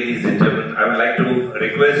ceremony, ladies and gentlemen, I would like to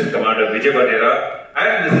request Commander Vijay Vadera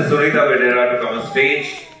and Mrs. Sunita Vadera to come on stage.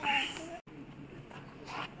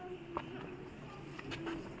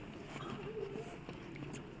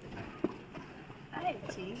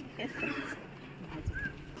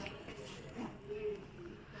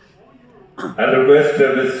 I request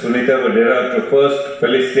Ms. Sunita Vadera to first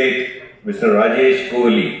felicitate Mr. Rajesh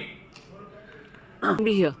Kohli.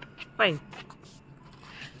 Be here. Fine.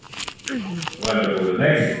 Wonderful.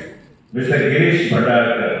 Next, Mr. Girish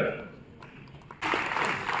Bhattacharya.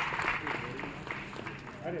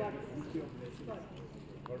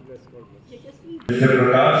 Mr.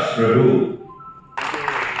 Prakash Prabhu.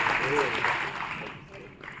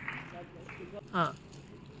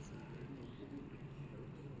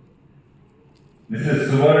 Mrs.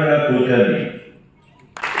 Suvarna Kulkarni.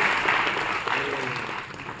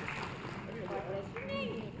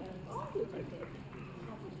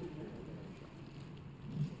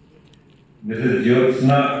 Mrs.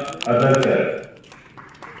 Jyotsna Adarkar.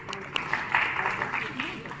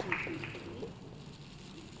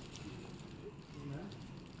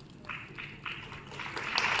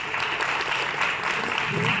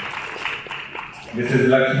 Mrs.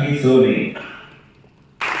 Lakshmi Soni.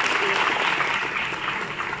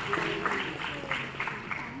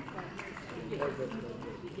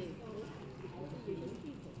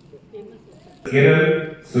 Kiran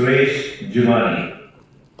Suresh Jumani.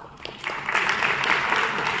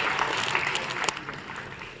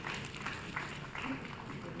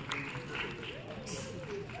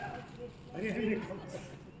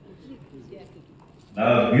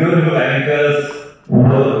 Now, beautiful anchors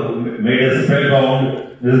who made us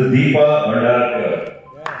spellbound. This is Deepa Bhandarkar.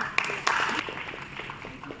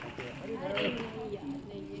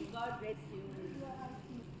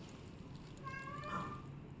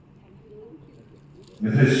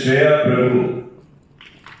 Mrs. Shreya Prabhu.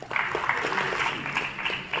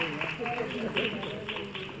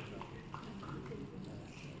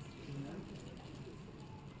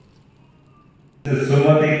 Mrs.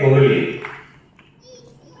 Sumati Kohli.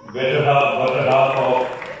 Better half of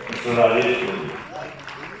Mr. Rajesh Kohli.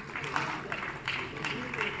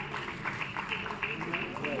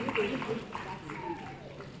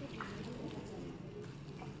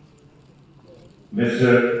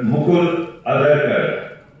 Mr. Mukul Adarkar,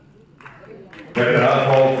 better half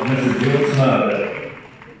of Mrs. Jyotsna Adarkar.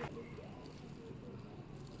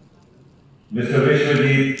 Mr.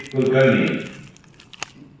 Vishwajit Kulkarni,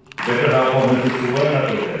 better half of Mrs. Suvarna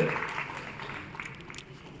Kulkarni.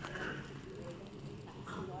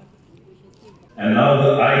 And now the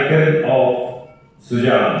icon of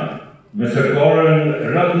Sujan, Mr. Koran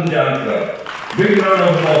Ratnjankar. Big round of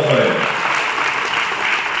applause for him.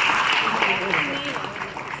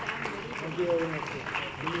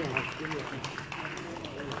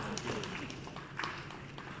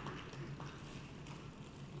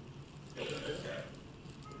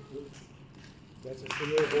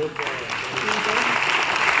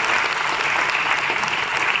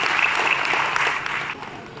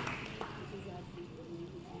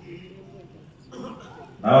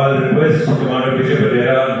 Now I will request Commander Vijay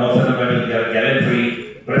Vadera, Nausena Medal Gallantry,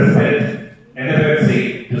 President, NFFC,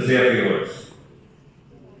 to say a few words.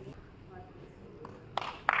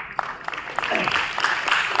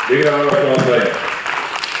 Big round of applause for him.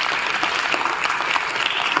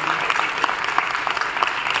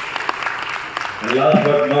 And last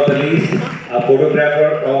but not the least, a photographer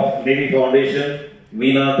of Navy Foundation,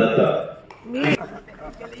 Meena Datta.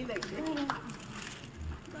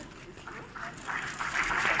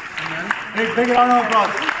 Big round of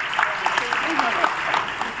applause.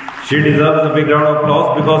 She deserves a big round of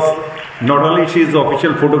applause because not only she is the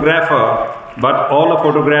official photographer, but all the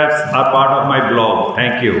photographs are part of my blog.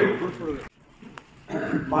 Thank you.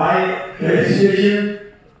 My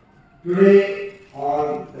registration today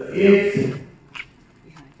on the 8th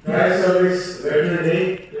Fire Service Veteran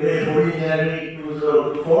Day, today 14 January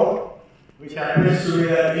 2024, which happens to be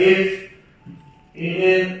the 8th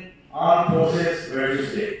Indian Armed Forces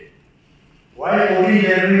Veterans Day. Why 14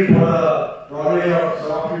 January? For the knowledge of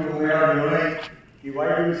some of you who may not know it, why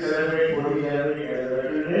do we celebrate 14 January as a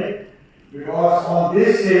Veteran Day? Because on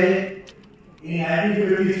this day, in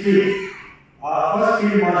 1953, our first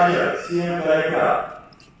Field Marshal, CM Kalaika,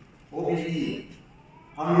 OBE,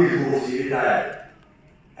 hung his boots, he retired.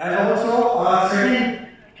 And also our second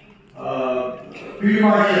Field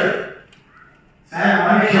Marshal, Sam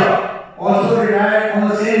Manisha, also retired on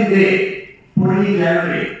the same day, 14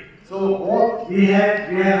 January. So both we have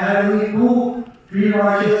had only two Field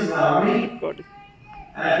Marshals in the army,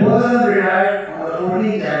 and both of them retired on the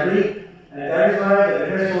 14th January, and that is why the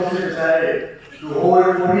Defence Forces decided to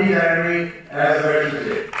hold 14 January as a Veterans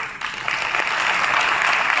Day.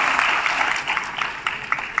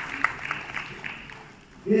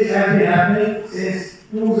 This has been happening since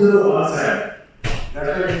 2017. That's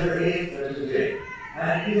why it is the 8th Veterans Day.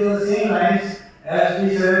 And it is on the same lines as we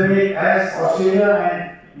celebrate, as Australia and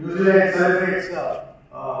New Zealand celebrates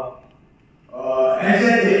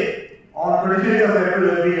Ancient Day on 25th of April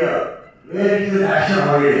every year, where it is a national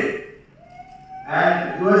holiday.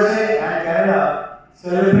 And USA and Canada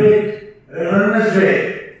celebrate Remembrance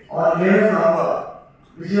Day on 11th November,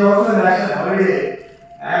 which is also a national holiday,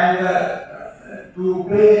 and to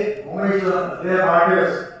pay homage to their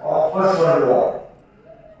martyrs of First World War.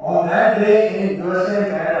 On that day in USA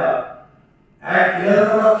and Canada, at 11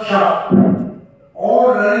 o'clock sharp,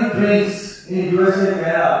 all running trains in USA and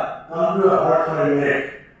Canada come to a halt for a minute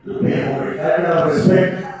to pay homage. That kind of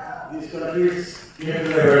respect these countries give to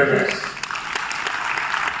their veterans.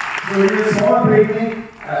 So it is a small beginning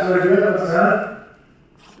as far as we are concerned.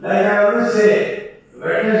 Like I always say,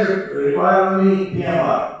 veterans require only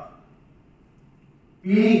PMR. P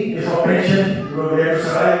is for pension, because they have to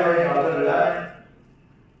survive after retirement.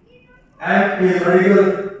 And is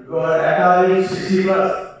medical, at our age 60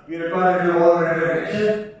 plus, we require to all medical attention.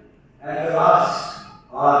 And the last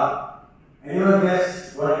are, anyone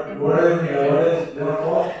guess what is the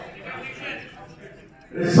for?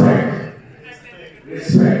 Respect.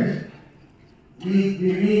 Respect.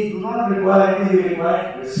 we do not require anything, we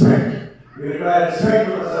require respect. We require respect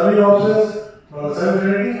from the serving officers, from the service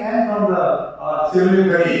training, and from the civilian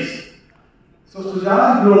colleagues. So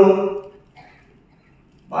Sujan Group,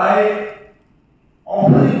 by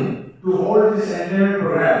offering to hold this entertainment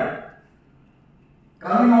program,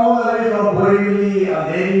 coming all the way from Borivali,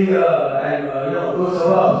 Delhi, and those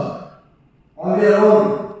suburbs, on their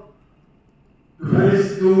own,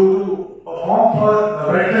 to perform for the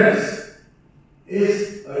veterans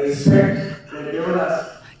is a respect they have given us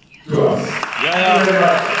to us. Thank you very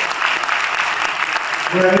much.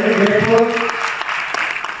 We are very grateful.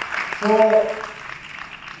 So,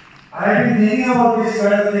 I have been thinking about this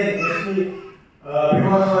kind of thing, especially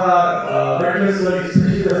because for our veteran service,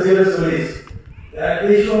 especially the sailor service, that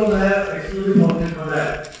they should also have exclusive function for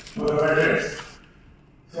that, for the veterans.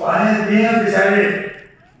 So we have decided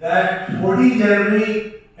that 14th January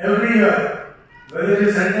every year, whether it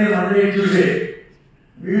is Sunday, Monday, Tuesday,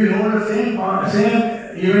 we will hold the same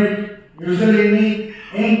event, usual evening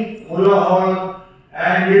in Mullah Hall,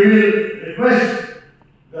 and we will request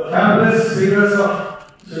the fabulous singers of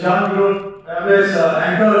Sujan Group, fabulous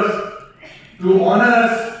anchors, to honor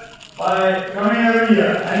us by coming every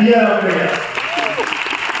year and year after year.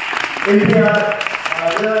 We are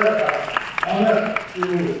honored to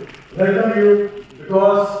welcome you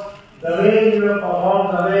because the way you have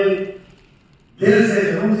performed, the way दिल से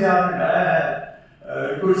जुनून से आपने गाया है,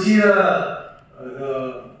 you could see the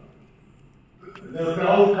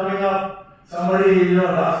crowd coming up, somebody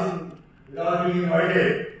dancing without being invited,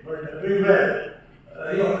 but doing well.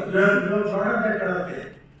 You have thought that kind of thing.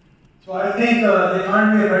 So I think there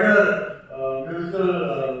can't be a better musical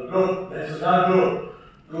group than Sujan Group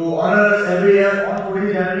to honor us every year on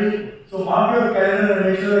 14th January. So mark your calendar and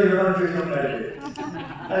make sure you don't miss your Friday.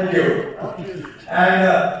 Thank you.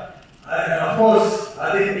 And of course,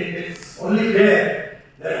 I think it's only fair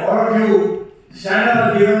that all of you stand up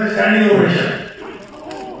and give them a standing ovation.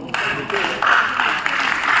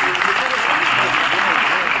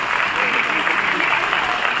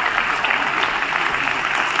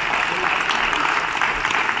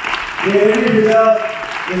 They really deserve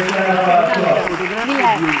this kind of applause.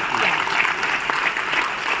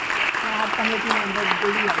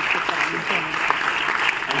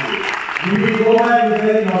 We will go back with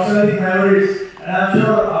very nostalgic memories, and I'm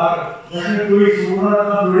sure our Russian tourists who will not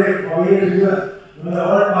come today for various reasons, when the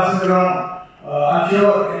hall passes around, I'm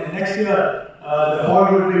sure in the next year the hall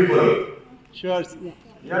will be full. Sure.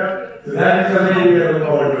 Yeah. So that is something we are looking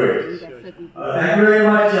forward to it. Thank you very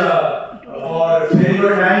much for spending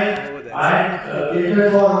your time. I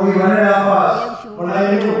waited for only 1.5 hours, but I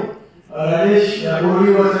knew Rajesh Kohli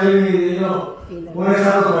was telling me, I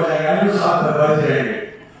knew something.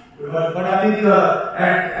 But I think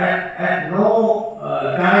at no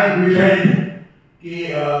time we felt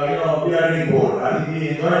we are getting bored. I think we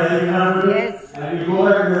enjoyed every time of it. And we go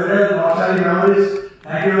back to the real nostalgic memories.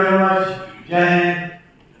 Thank you very much. Jai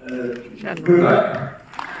Hind. Good luck.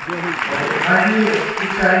 Kindly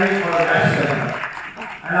keep standing for the national anthem.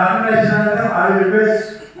 And after the national anthem, I will request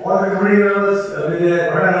all the committee members with their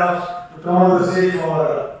photographs to come on the stage for a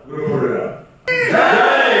group photograph.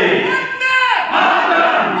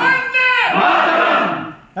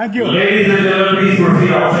 Thank you. Ladies and gentlemen, please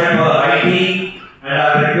proceed outside for the high tea, and I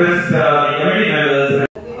request the committee members.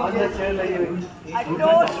 A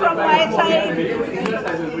toast from my side.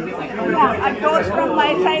 A toast from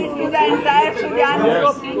my side to the entire Sujan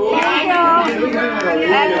Group. Thank you.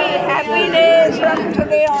 Happy days from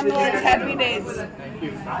today onwards. Happy days.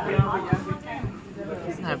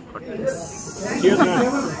 I've got this.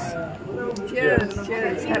 Cheers,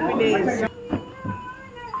 cheers. Happy days.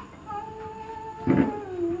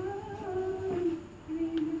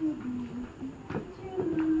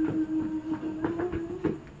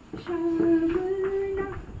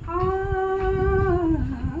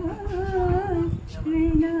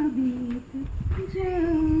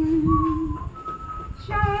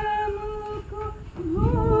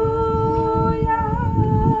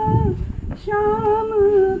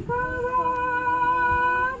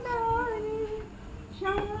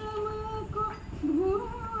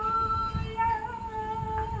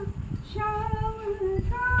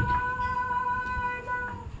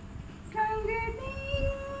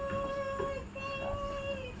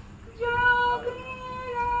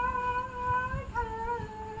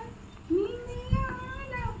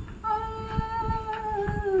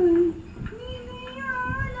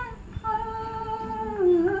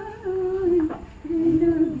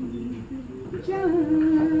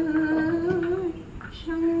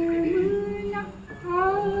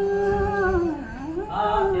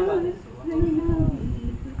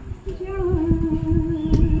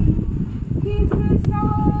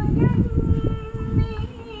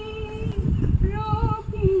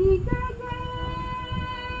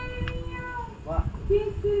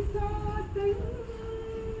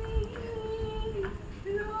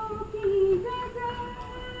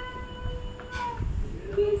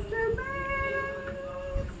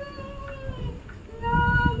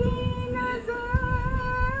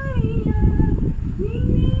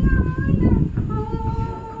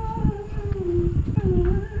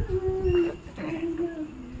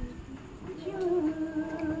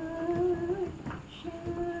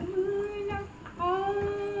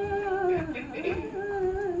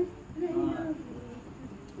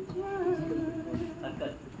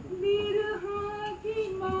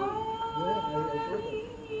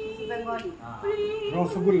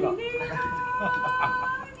 Rasgulla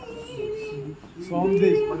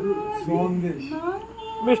sandesh Sandesh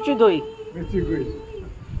মিষ্টি দই মিষ্টি দই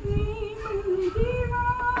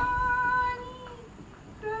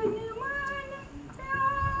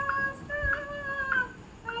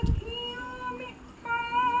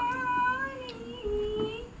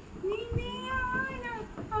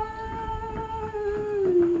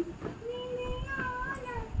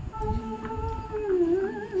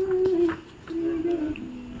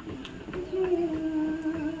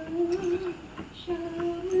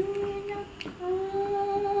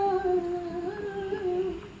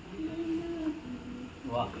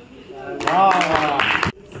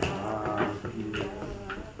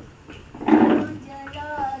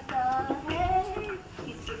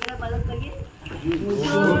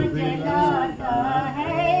जलाता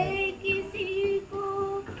है किसी को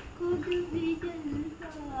खुद भी जलता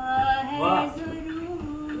है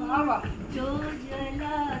जरूर जो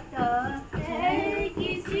जलाता है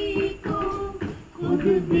किसी को खुद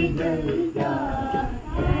भी जलता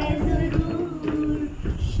है जरूर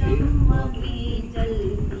शम्मा भी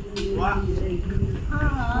जलती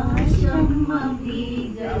हाँ शम्मा भी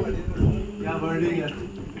जलती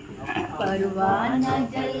परवाना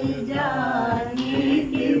जल जाने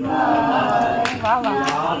के बाद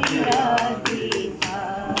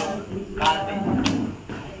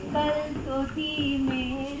कल तो थी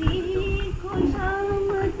मेरी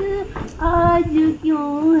खुशामद आज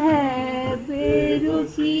क्यों है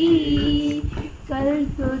बेरुखी कल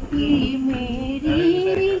तो थी मेरी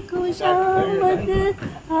खुशामद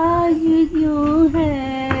आज क्यों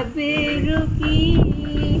है बेरुखी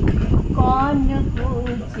कौन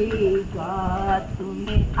पूछेगा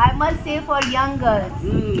तुम्हें I must say for young girls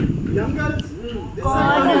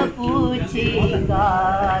कौन पूछेगा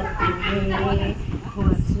तुम्हें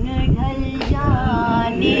हुस्न ढल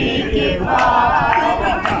जाने के बाद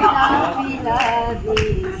पिला दे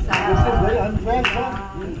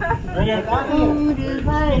उम्र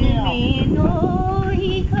भर में दो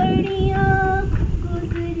ही घड़ियाँ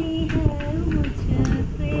गुजरी है मुझ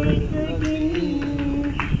पे कठिन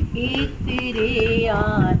एक तेरे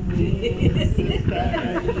आने से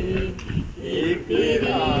पहले एक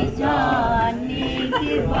तेरे जाने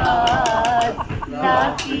के बाद ला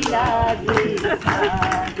पिला दे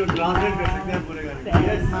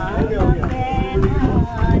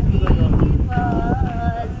पैमाने के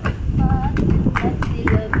बाद बात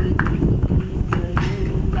मतलब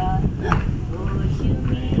करूँगा होश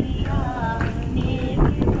मेरी आने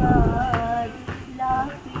के बाद ला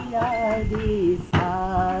पिला दे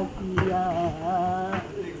साथिया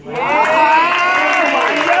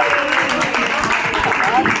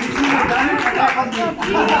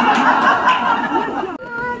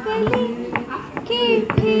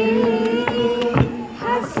के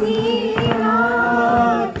हंसी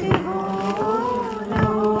रात हो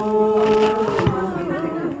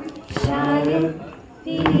शायद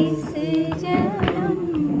इस जन्म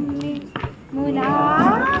में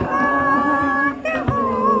मुलाकात हो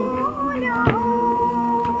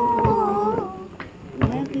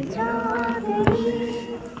लग जा गई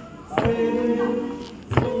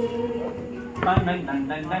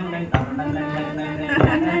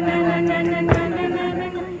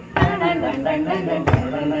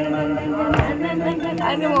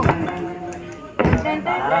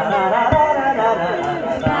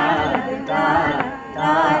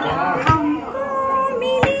हमको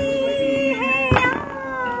मिली है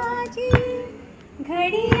आज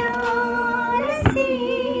घड़ियां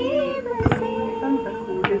नसीब से हम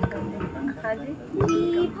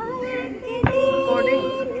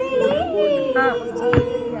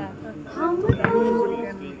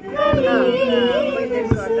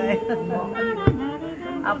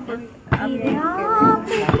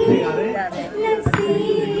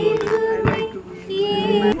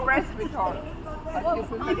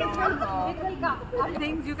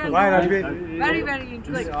things you can very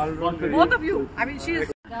interesting. Both of you. I mean, she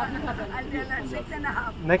is.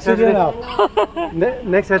 Next Saturday.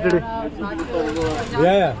 Next Saturday.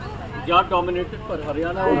 Yeah. Gujarat dominated for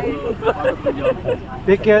Haryana.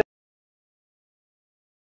 Take care.